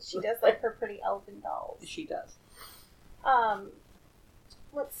 Well, she does like her pretty elven dolls. She does.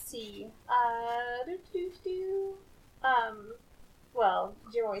 Let's see. Well,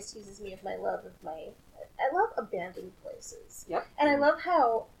 Jim always teases me of I love abandoned places. Yep. And I love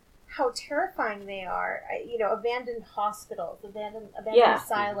how terrifying they are. Abandoned hospitals, abandoned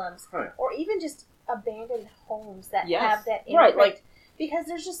asylums, or even just abandoned homes that have that imprint. Because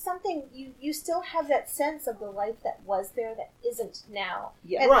there's just something, you still have that sense of the life that was there that isn't now.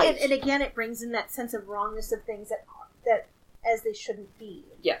 Yeah. And again, it brings in that sense of wrongness of things that as they shouldn't be.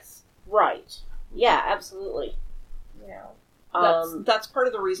 Yes. Right. Yeah, absolutely. That's part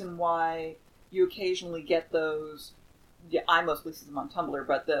of the reason why you occasionally get those, I mostly see them on Tumblr,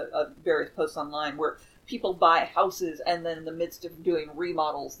 but the various posts online where people buy houses and then in the midst of doing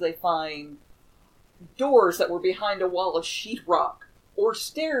remodels, they find doors that were behind a wall of sheetrock. Or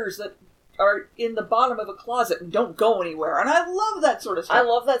stairs that are in the bottom of a closet and don't go anywhere. And I love that sort of stuff. I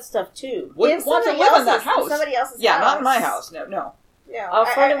love that stuff, too. Wouldn't want to live in that house. Somebody else's house. Yeah, not in my house. No. Yeah. A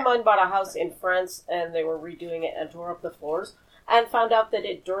friend of mine bought a house in France, and they were redoing it and tore up the floors, and found out that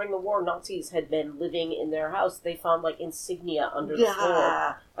during the war, Nazis had been living in their house. They found, insignia under the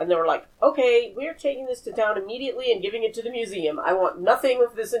floor. And they were like, okay, we're taking this to town immediately and giving it to the museum. I want nothing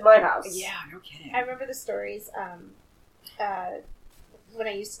of this in my house. Yeah, no kidding. I remember the stories, when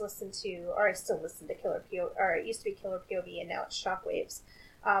I used to listen to, or I still listen to Killer POV, or it used to be Killer POV and now it's Shockwaves.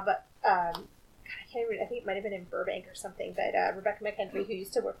 But I can't remember, I think it might have been in Burbank or something, but Rebecca McHenry, who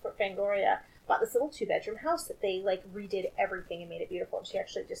used to work for Fangoria, bought this little 2-bedroom house that they redid everything and made it beautiful. And she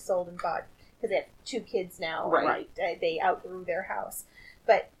actually just sold and bought, because they have 2 kids now. Right. They outgrew their house.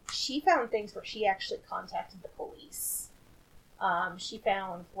 But she found things where she actually contacted the police. She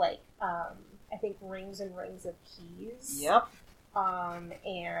found, I think rings and rings of keys. Yep.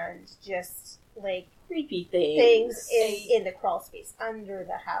 And just creepy things in the crawl space under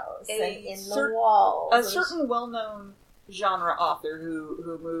the house and in the walls. A certain well-known genre author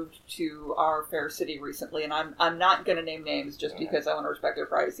who moved to our fair city recently, and I'm not going to name names just because I want to respect their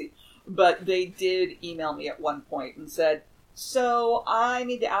privacy, but they did email me at one point and said, so I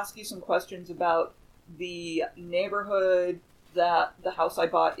need to ask you some questions about the neighborhood that the house I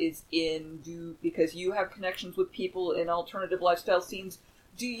bought is in, because you have connections with people in alternative lifestyle scenes.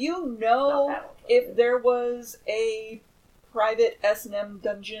 Do you know if there was a private S&M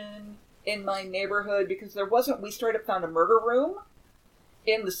dungeon in my neighborhood? Because there wasn't. We straight up found a murder room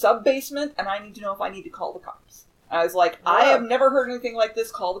in the sub-basement, and I need to know if I need to call the cops. I was like, I have never heard anything like this,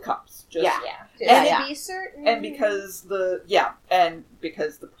 call the cops. Just, To be certain. And because the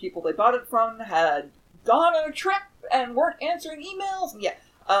people they bought it from had gone on a trip and weren't answering emails.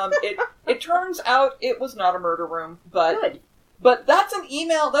 It turns out it was not a murder room, but that's an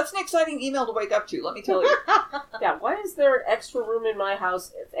email. That's an exciting email to wake up to. Let me tell you. Yeah, why is there an extra room in my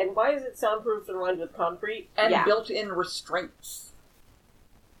house, and why is it soundproof and lined with concrete and built-in restraints?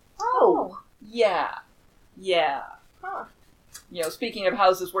 Oh, yeah. Huh. You know, speaking of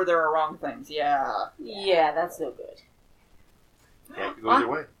houses where there are wrong things, yeah, that's no good. Can't go either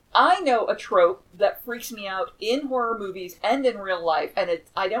way. I know a trope that freaks me out in horror movies and in real life, and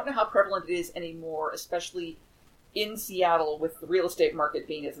I don't know how prevalent it is anymore, especially in Seattle with the real estate market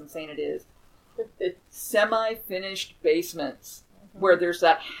being as insane it is. Semi-finished basements, where there's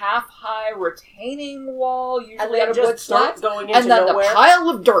that half-high retaining wall, usually out of wood slats, going into and then nowhere. the pile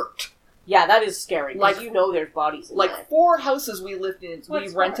of dirt. Yeah, that is scary, because Like- you know there's bodies in there. Like 4 houses we lived in, we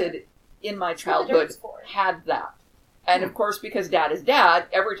it's rented in my what the childhood, dirt's for. had that. And of course, because Dad is Dad,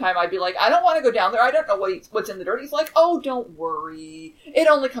 every time I'd be like, I don't want to go down there, I don't know what's in the dirt. He's like, oh, don't worry. It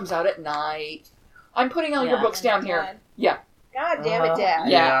only comes out at night. I'm putting all your books down here. Dad. Yeah. God damn it, Dad.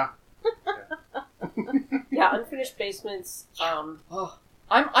 Yeah. Yeah, unfinished basements. I'm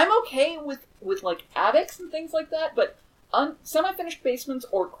okay with like attics and things like that, but semi-finished basements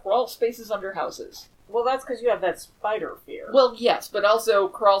or crawl spaces under houses. Well, that's because you have that spider fear. Well, yes, but also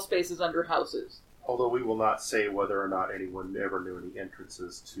crawl spaces under houses. Although we will not say whether or not anyone ever knew any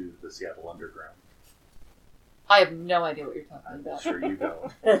entrances to the Seattle Underground. I have no idea what you're talking I'm about. sure you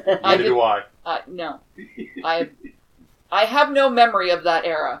don't. I Neither do I. No. I have no memory of that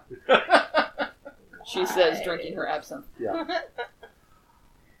era. She says, drinking her absinthe. Yeah.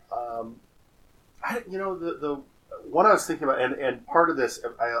 The what I was thinking about, and part of this,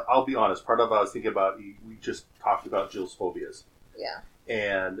 I'll be honest, part of what I was thinking about, we just talked about Jill's phobias. Yeah.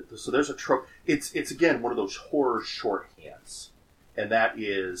 And so there's a trope. It's again one of those horror shorthands, and that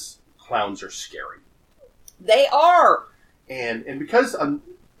is clowns are scary. They are. And because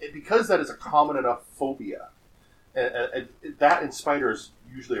that is a common enough phobia, that and spiders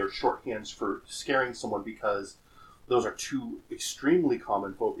usually are shorthands for scaring someone because those are 2 extremely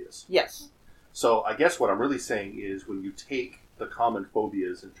common phobias. Yes. So I guess what I'm really saying is when you take the common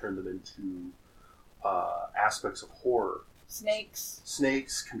phobias and turn them into aspects of horror.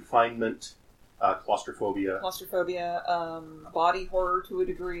 Snakes, confinement, claustrophobia. Body horror to a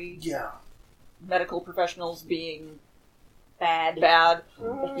degree. Yeah. Medical professionals being Bad.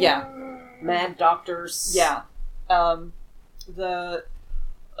 Yeah. Mad doctors. Yeah. Riffing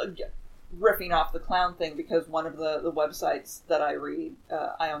off the clown thing, because one of the websites that I read,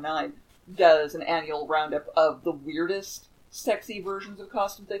 IO9, does an annual roundup of the weirdest sexy versions of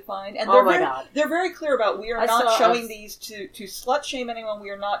costumes they find, and they're very clear about we are not showing these to slut shame anyone. We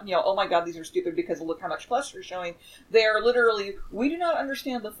are not, oh my god, these are stupid because look how much flesh you're showing. They are literally, we do not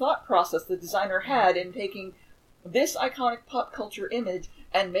understand the thought process the designer had in taking this iconic pop culture image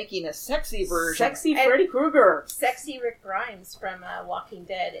and making a sexy version. Sexy Freddy Krueger. Sexy Rick Grimes from Walking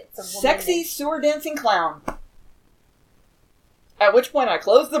Dead. It's a woman Sexy sewer dancing clown. At which point I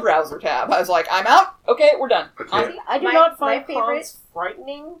closed the browser tab. I was like, I'm out. Okay, we're done. Okay. I do not find clowns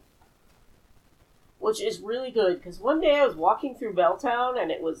frightening, which is really good, because one day I was walking through Belltown,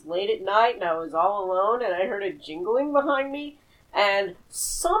 and it was late at night, and I was all alone, and I heard a jingling behind me, and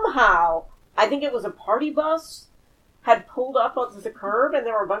somehow, I think it was a party bus, had pulled up onto the curb, and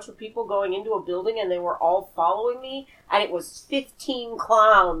there were a bunch of people going into a building, and they were all following me, and it was 15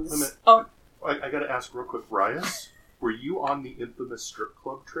 clowns. Wait a minute. Oh. I gotta ask real quick, Rias, were you on the infamous strip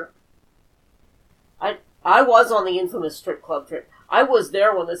club trip? I was on the infamous strip club trip. I was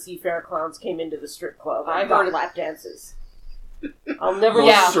there when the Seafair clowns came into the strip club. I got lap dances. I'll never...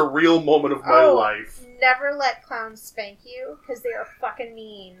 Most surreal moment of my life. Never let clowns spank you, because they are fucking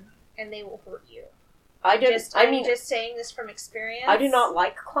mean, and they will hurt you. I'm just saying this from experience. I do not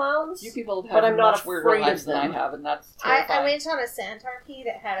like clowns. You people have but I'm not much weirder afraid lives of than them. I have, and that's terrifying. I went on a Santarchy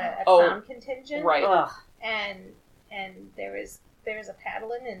that had a clown contingent. Right. Ugh. And there was a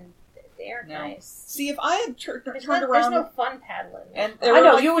paddling, and They are No. nice. See, if I had turned There's around no fun paddling. and there I were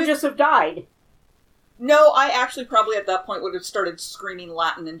know, like you would 50 just have died. No, I actually probably at that point would have started screaming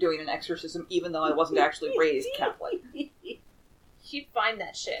Latin and doing an exorcism, even though I wasn't actually raised Catholic. You'd find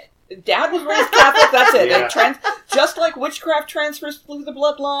that shit. Dad was raised Catholic, that's it. Yeah. Just like witchcraft transfers through the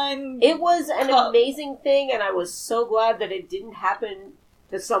bloodline. It was an amazing thing, and I was so glad that it didn't happen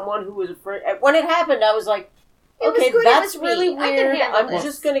to someone who was afraid. When it happened, I was like, It was okay, good, it that's was me. really I can weird. handle I'm this.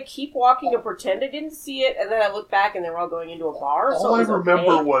 just going to keep walking and pretend I didn't see it, and then I look back and they were all going into a bar, so All it I was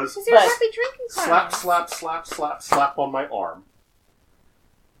remember okay. was Because they're But- happy drinking slap, clowns. slap, slap, slap, slap on my arm,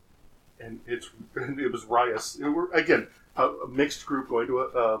 and it was riotous. It were again a mixed group going to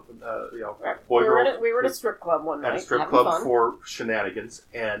a boy we were girl at a strip club one night, at a strip having club fun. for shenanigans,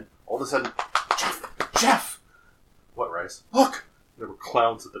 and all of a sudden, Jeff, what, Rice? Look, there were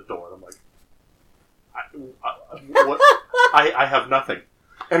clowns at the door, and I'm like, what? I have nothing,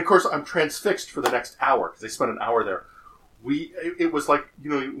 and of course I'm transfixed for the next hour because they spent an hour there. It was like,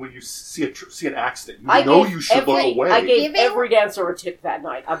 when you see an accident, you should look away. I gave every dancer a tip that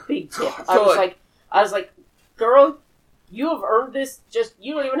night, a big tip. I Good. was like, girl, you have earned this. Just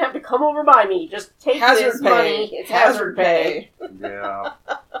you don't even have to come over by me. Just take Hazard this pay. money. It's hazard pay. Yeah.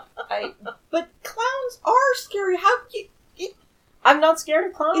 But clowns are scary. How you? I'm not scared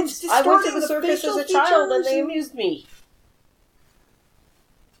of clowns. It's I went to distorting the the circus as facial a child, and features they and- amused me.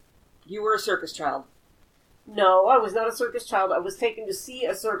 You were a circus child. No, I was not a circus child. I was taken to see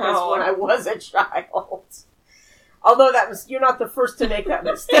a circus Oh. when I was a child. Although you're not the first to make that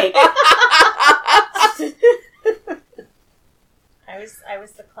mistake. I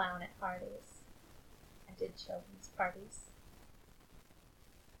was the clown at parties. I did children's parties.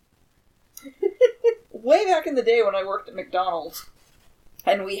 Way back in the day when I worked at McDonald's,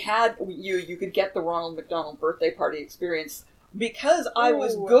 and we had you could get the Ronald McDonald birthday party experience. Because I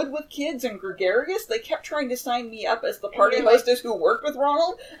was Ooh. good with kids and gregarious, they kept trying to sign me up as the party you're like- hostess who worked with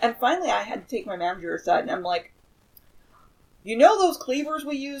Ronald. And finally I had to take my manager aside, and I'm like, you know those cleavers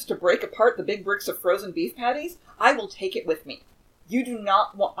we use to break apart the big bricks of frozen beef patties? I will take it with me. You do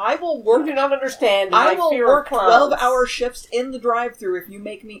not want... I will You work... do not understand I my will fear work of clowns. 12-hour shifts in the drive-thru if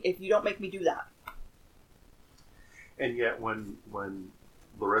you don't make me do that. And yet, when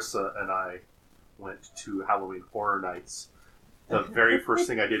Larissa and I went to Halloween Horror Nights, the very first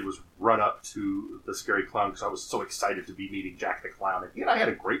thing I did was run up to the scary clown because I was so excited to be meeting Jack the Clown. And he and I had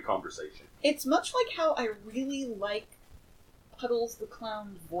a great conversation. It's much like how I really like Puddles the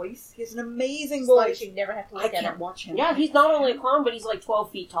Clown's voice. He has an amazing As long voice. as you never have to I look at can't him. watch him. Yeah, he's not only a clown, but he's like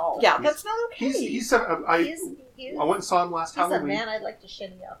 12 feet tall. Yeah, that's not okay. He's I went and saw him last He's a Halloween. man I'd like to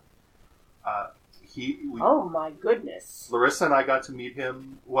shinny up. Oh my goodness. Larissa and I got to meet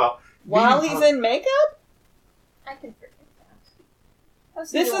him. Well, While meeting he's him- in makeup? I can forget that. I've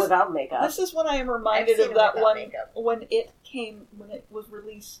seen This him is- without makeup. This is when I am I've reminded seen of him that without one makeup. when it was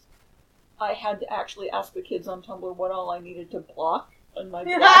released. I had to actually ask the kids on Tumblr what all I needed to block on my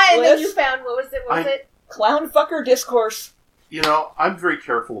block And then you list. found, what was it? What was it? Clown fucker discourse. I'm very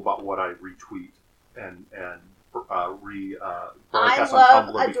careful about what I retweet and I broadcast on love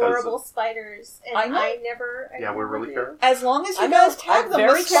Tumblr adorable because spiders, and I know. I never. Yeah, we're really do. careful. As long as you I know, guys tag I'm them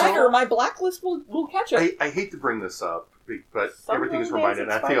very with Spider, careful. my blacklist will catch it. I hate to bring this up, but Some everything is days reminded,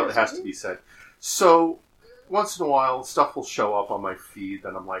 it's and I feel it spiders, has too. to be said. So, once in a while, stuff will show up on my feed,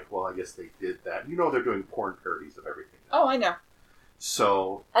 and I'm like, well, I guess they did that. They're doing porn parodies of everything. Oh, I know.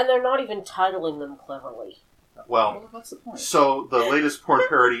 So, And they're not even titling them cleverly. well, What's the point? so the latest porn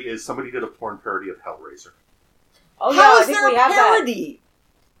parody is somebody did a porn parody of Hellraiser. Oh How yeah, I is think there we a have that. parody?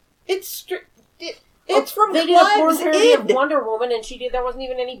 It's it's from They did a porn Clive's parody of Id. Wonder Woman, and there wasn't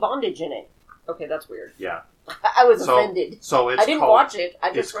even any bondage in it. Okay, that's weird. Yeah. I was So, offended. so it's I didn't called, watch it. I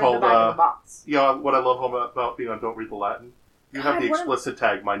it's just read the called, back of the box. What I love about being on Don't Read the Latin, you have God, the what a- explicit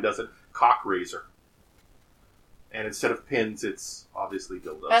tag. Mine doesn't. Cock razor. And instead of pins, it's obviously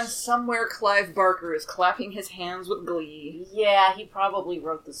dildos. And somewhere Clive Barker is clapping his hands with glee. Yeah, he probably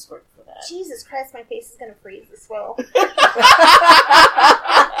wrote the script for that. Jesus Christ, my face is gonna freeze as well.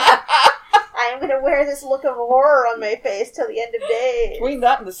 I am gonna wear this look of horror on my face till the end of days. Between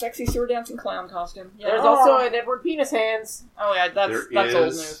that and the sexy sewer dancing clown costume. Yeah. There's also an Edward Penis Hands. Oh yeah, that's old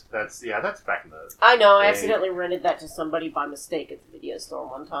news. That's back in the... I know, I Hey. accidentally rented that to somebody by mistake at the video store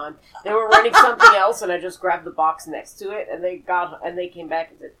one time. They were renting something else, and I just grabbed the box next to it, and they came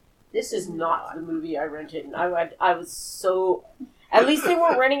back and said, "This is not the movie I rented." And I was so... At least they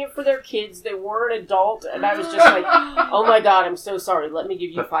weren't renting it for their kids. They were an adult, and I was just like, "Oh my god, I'm so sorry. Let me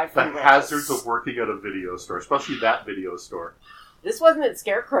give you 5 free The rentals." hazards of working at a video store, especially that video store. This wasn't at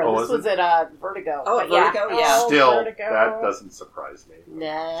Scarecrow. Oh, this was was at Vertigo. Oh, But at Vertigo? Yeah. Still, Vertigo. that doesn't surprise me.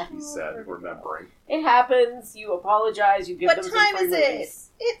 Nah. He said, remembering. It happens. You apologize. You give What them some time free is it? release.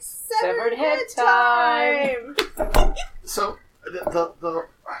 It's Severed head time. So, the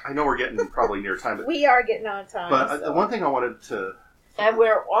I know we're getting probably near time, We are getting on time. but so. the one thing I wanted to... And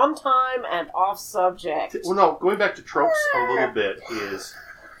we're on time and off subject. Well, no, going back to tropes a little bit is...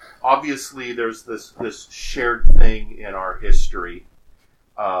 Obviously, there's this shared thing in our history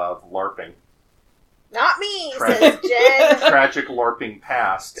of LARPing. Not me, Tra- says Jen. Tragic LARPing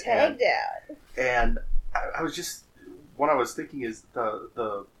past. Tagged out. And I was just... What I was thinking is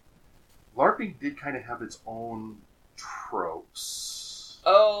the LARPing did kind of have its own tropes.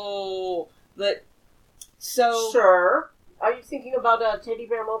 Oh, so Sure. Are you thinking about Teddy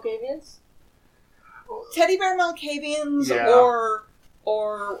Bear Malkavians? Teddy Bear Malkavians Yeah.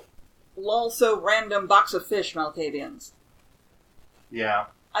 or also random box of fish Malkavians. Yeah.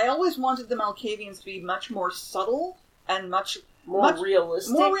 I always wanted the Malkavians to be much more subtle and much More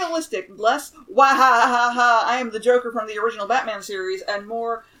realistic? more realistic, less wah ha ha ha, I am the Joker from the original Batman series, and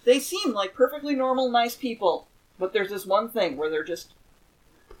more, they seem like perfectly normal, nice people. But there's this one thing where they're just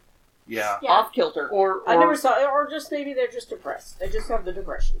Yeah. Yeah. off kilter. Or I never saw it, or just maybe they're just depressed. They just have the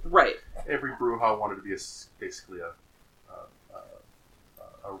depression. Right. every Bruja wanted to be basically a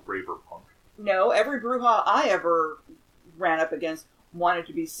raver punk. No, every Bruja I ever ran up against wanted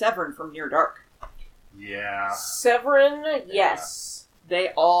to be Severn from Near Dark. Yeah. Severin, yes. They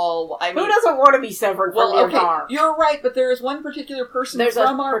all, I mean... Who doesn't want to be Severin from Well, Near okay, Dark? you're right, but there is one particular person There's a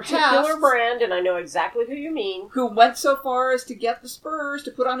from our particular past brand, and I know exactly who you mean. who went so far as to get the spurs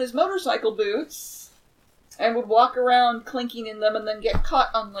to put on his motorcycle boots and would walk around clinking in them and then get caught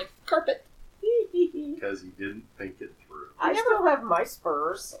on, like, carpet. Because he didn't think it through. I still have my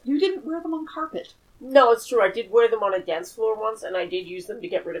spurs. You didn't wear them on carpet. No, it's true. I did wear them on a dance floor once, and I did use them to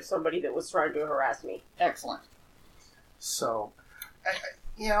get rid of somebody that was trying to harass me. Excellent. So,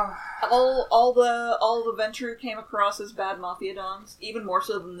 yeah. All the Ventru came across as bad mafia dons, even more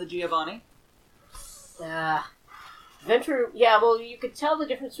so than the Giovanni. Ventru, yeah, well, you could tell the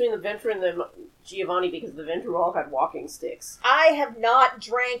difference between the Ventru and the Giovanni because the Ventru all had walking sticks. I have not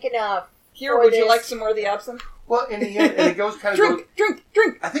drank enough. Here, For would you this. like some more of the absinthe? Well, in the end, and it goes kind of... Drink!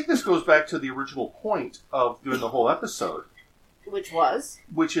 I think this goes back to the original point of doing the whole episode, Which was?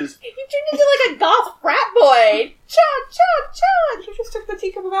 which is... You turned into like a goth frat boy. Chug, chug, chug. You just took the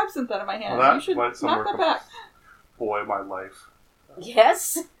teacup of absinthe out of my hand. Well, that You should went somewhere knock that back. Boy, my life.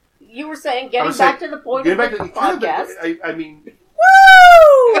 Yes? You were saying, I getting was back saying- to the point Getting of back the to kind of podcast. I mean,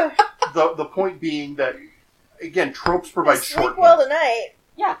 Woo! the point being that, again, tropes provide Sleep well shorthand. tonight.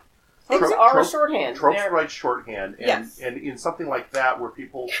 Yeah. Tropes Tro- are trope- a shorthand. Tropes They're- provide shorthand, and, Yes. and in something like that, where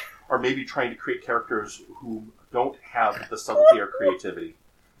people are maybe trying to create characters who don't have the subtlety or creativity,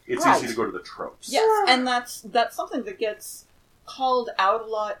 it's Right. easy to go to the tropes. Yes, and that's something that gets called out a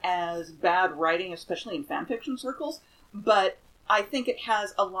lot as bad writing, especially in fanfiction circles, but I think it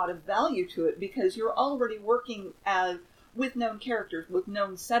has a lot of value to it because you're already working with known characters, with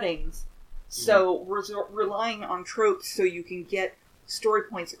known settings, so relying on tropes so you can get story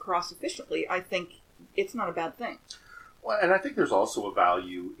points across efficiently, I think it's not a bad thing. Well, and I think there's also a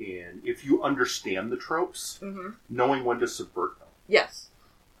value in, if you understand the tropes, knowing when to subvert them. Yes.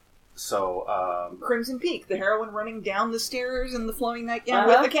 So, Crimson Peak, the heroine running down the stairs in the flowing nightgown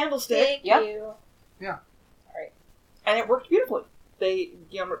Uh-huh. with the candlestick. Thank Yep. you. And it worked beautifully.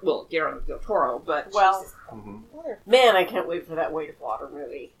 Guillermo del Toro, but... Well, mhm. man, I can't wait for that Weight of Water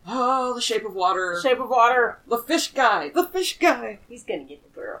movie. Oh, The Shape of Water. Shape of Water. The fish guy. The fish guy. He's gonna get the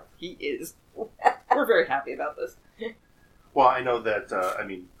girl. He is. We're very happy about this. Well, I know that,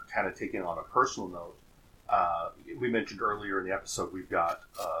 kind of taking on a personal note, we mentioned earlier in the episode we've got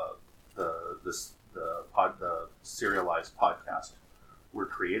the serialized podcast we're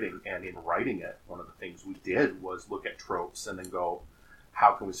creating, and in writing it, one of the things we did was look at tropes and then go,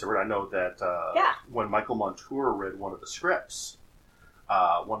 how can we serve it? I know that when Michael Montour read one of the scripts,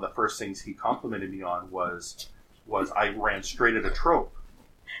 one of the first things he complimented me on was I ran straight at a trope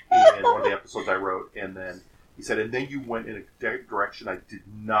in one of the episodes I wrote, and then he said, and then you went in a direction I did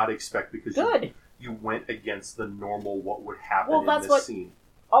not expect because you went against the normal what would happen in this scene.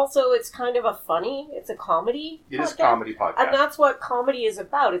 Also, it's kind of it's a comedy It is a podcast. comedy podcast. And that's what comedy is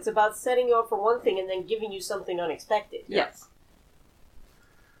about. It's about setting you up for one thing and then giving you something unexpected. Yes.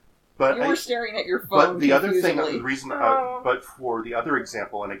 But You were staring at your phone. But the other thing, confusedly. the reason, but for the other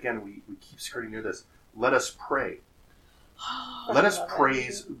example, and again, we keep skirting near this. Let us pray. Let us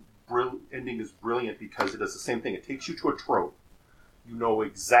praise. Ending is brilliant because it does the same thing. It takes you to a trope. You know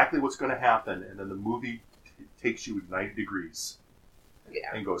exactly what's going to happen, and then the movie takes you 90 degrees.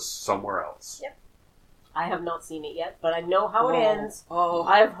 Yeah. and goes somewhere else. Yep. I have not seen it yet, but I know how it ends. Oh.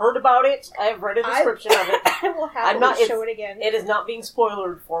 I have heard about it. I have read a description of it. I will happily show it again. It is not being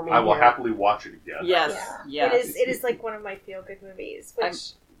spoiled for me. I will here. happily watch it again. Yes. Yeah. Yes. It is like one of my feel-good movies.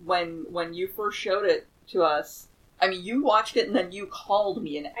 Which When you first showed it to us, I mean, you watched it and then you called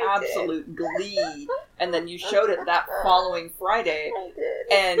me in absolute glee, and then you showed it that following Friday. I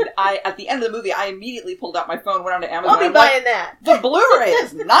did. And at the end of the movie, I immediately pulled out my phone, went onto Amazon. I'll be I'm buying that. The Blu-ray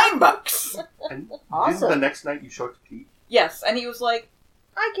is $9. And Awesome. didn't the next night you show it to Pete? Yes, and he was like,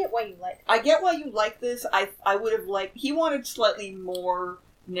 I get why you like it. I get why you like this. I would have liked... He wanted slightly more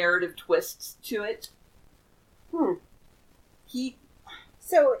narrative twists to it.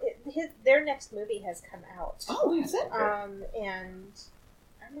 So their next movie has come out. Oh, is it? And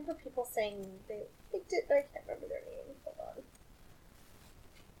I remember people saying they liked it, but I can't remember their name. Hold on.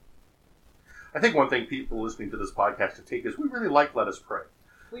 I think one thing people listening to this podcast should take is we really like Let Us Pray.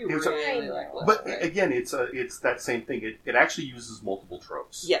 We It was a- really like Let's But Pray. again, it's that same thing. It actually uses multiple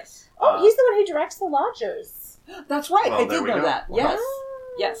tropes. Yes. Oh, he's the one who directs The Lodgers. That's right, Well, I there did we know go. that. Well, Yes.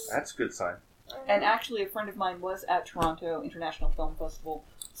 Yes. That's a good sign. And actually, a friend of mine was at Toronto International Film Festival,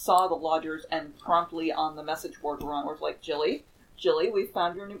 saw The Lodgers, and promptly on the message board was like, Jilly, we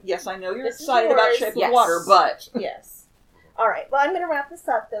found your new... Yes, I know you're This is excited about yours. Shape Yes. of Water, but... Yes. All right. Well, I'm going to wrap this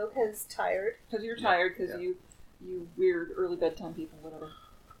up, though, because tired. Because you're tired, because Yeah. you weird early bedtime people, whatever.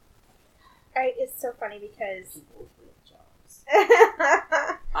 It's so funny because...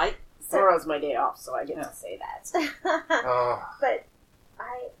 Tomorrow's my day off, so I get to say that. But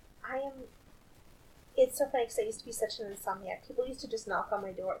I am... It's so funny because I used to be such an insomniac. People used to just knock on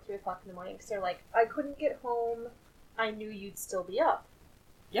my door at 3 o'clock in the morning because they're like, I couldn't get home. I knew you'd still be up.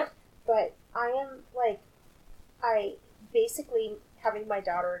 Yep. But I am, like... I basically, having my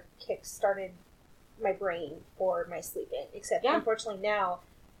daughter kick-started my brain for my sleeping. Except, unfortunately, now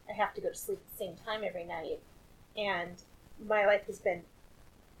I have to go to sleep at the same time every night. And my life has been...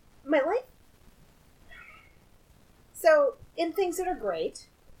 So, in things that are great,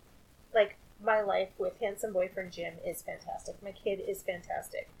 like, my life with handsome boyfriend Jim is fantastic. My kid is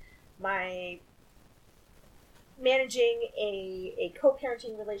fantastic. My managing a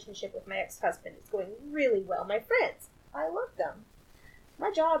co-parenting relationship with my ex-husband is going really well. My friends, I love them.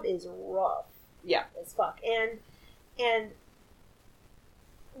 My job is rough. Yeah. As fuck. And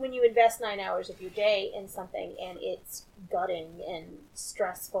when you invest 9 hours of your day in something and it's gutting and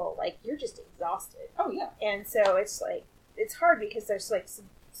stressful, like, you're just exhausted. Oh, yeah. And so it's like, it's hard because there's like some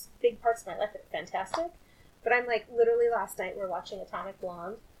big parts of my life that are fantastic. But I'm like, literally last night we're watching Atomic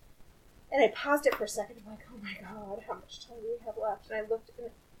Blonde. And I paused it for a second. I'm like, oh my god, how much time do we have left? And I looked and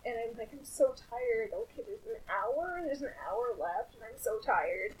I'm like, I'm so tired. Okay, there's an hour left and I'm so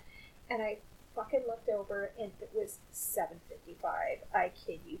tired. And I fucking looked over and it was 7:55. I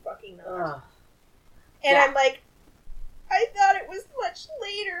kid you fucking not. And I'm like, I thought it was much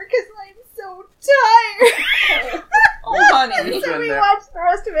later because I'm so tired. Oh, honey. So we watched the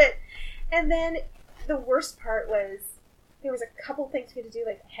rest of it. And then the worst part was there was a couple things we had to do.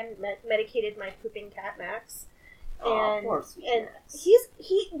 Like, I hadn't medicated my pooping cat Max. And, poor sweet and Max.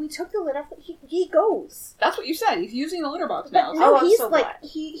 we took the lid off. He goes. That's what you said. He's using the litter box But now. no, I'm he's so like, glad.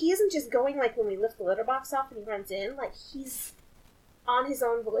 he isn't just going like when we lift the litter box off and he runs in. Like, he's on his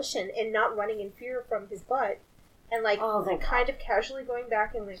own volition and not running in fear from his butt. And like, kind of casually going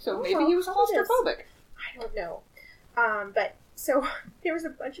back and like, So oh, maybe he was how it is. claustrophobic. I don't know. But so there was a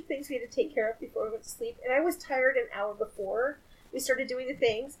bunch of things we had to take care of before we went to sleep, and I was tired an hour before we started doing the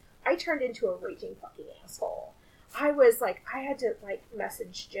things. I turned into a raging fucking asshole. I was like, I had to like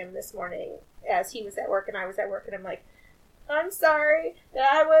message Jim this morning as he was at work and I was at work, and I'm like, I'm sorry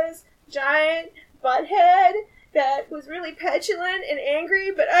that I was giant butthead that was really petulant and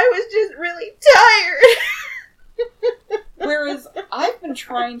angry, but I was just really tired. Whereas I've been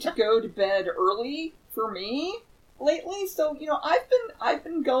trying to go to bed early for me lately, so I've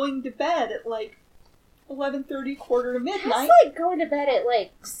been going to bed at like 11:30, quarter to midnight. That's like going to bed at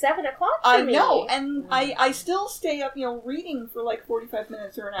like 7 o'clock for I me. know, and I still stay up, reading for like 45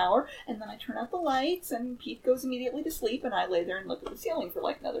 minutes or an hour, and then I turn out the lights, and Pete goes immediately to sleep, and I lay there and look at the ceiling for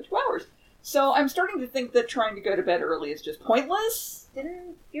like another 2 hours. So I'm starting to think that trying to go to bed early is just pointless.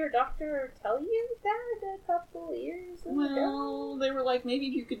 Didn't your doctor tell you that a couple years ago? Well, they were like,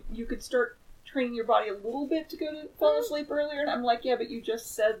 maybe you could start training your body a little bit to go to fall asleep earlier, and I'm like, yeah, but you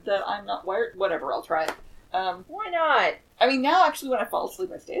just said that I'm not wired. Whatever, I'll try it. Why not? I mean, now actually when I fall asleep,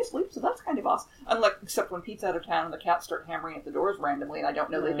 I stay asleep, so that's kind of awesome. Unlike, except when Pete's out of town and the cats start hammering at the doors randomly, and I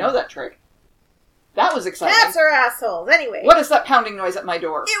don't know they know that trick. That was exciting. Cats are assholes. Anyway. What is that pounding noise at my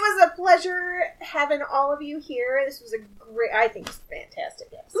door? It was a pleasure having all of you here. This was a great, I think it's fantastic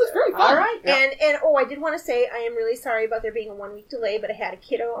episode. It was very fun. All right. Yeah. And I did want to say I am really sorry about there being a 1 week delay, but I had a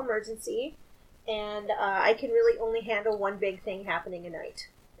kiddo emergency, and I can really only handle one big thing happening a night.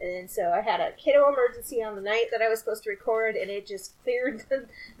 And so I had a kiddo emergency on the night that I was supposed to record, and it just cleared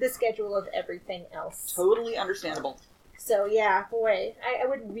the schedule of everything else. Totally understandable. So yeah, boy, I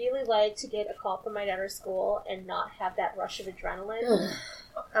would really like to get a call from my daughter's school and not have that rush of adrenaline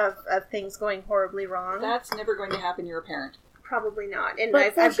of things going horribly wrong. That's never going to happen. You're a parent. Probably not. And But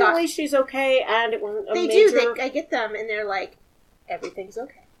I've got, fortunately, she's okay, and it wasn't a they major... do. I get them, and they're like, everything's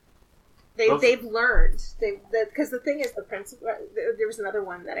okay. Those- They've learned. Because the thing is, the principal. There was another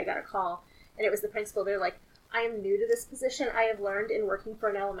one that I got a call, and it was the principal. They're like, I am new to this position. I have learned in working for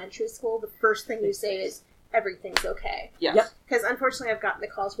an elementary school, the first thing you say is, everything's okay. Yes. Yep. Because unfortunately, I've gotten the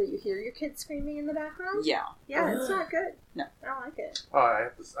calls where you hear your kids screaming in the background. Yeah. Yeah, it's not good. No. I don't like it. I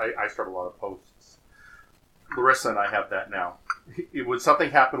start a lot of posts. Larissa and I have that now. When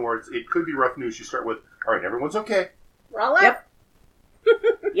something happen where it could be rough news, you start with, all right, everyone's okay. We're all up.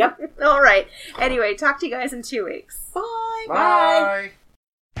 Yep. All right. Anyway, talk to you guys in 2 weeks. Bye. Bye.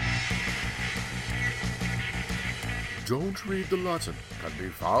 Don't Read the Latin can be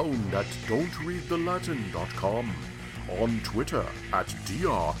found at don'treadthelatin.com, on Twitter at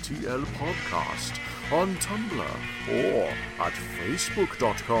DRTL Podcast, on Tumblr, or at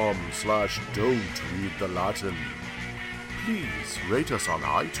facebook.com/don'treadthelatin. Please rate us on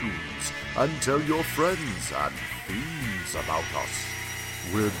iTunes and tell your friends and thieves about us.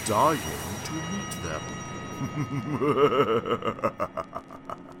 We're dying to meet them.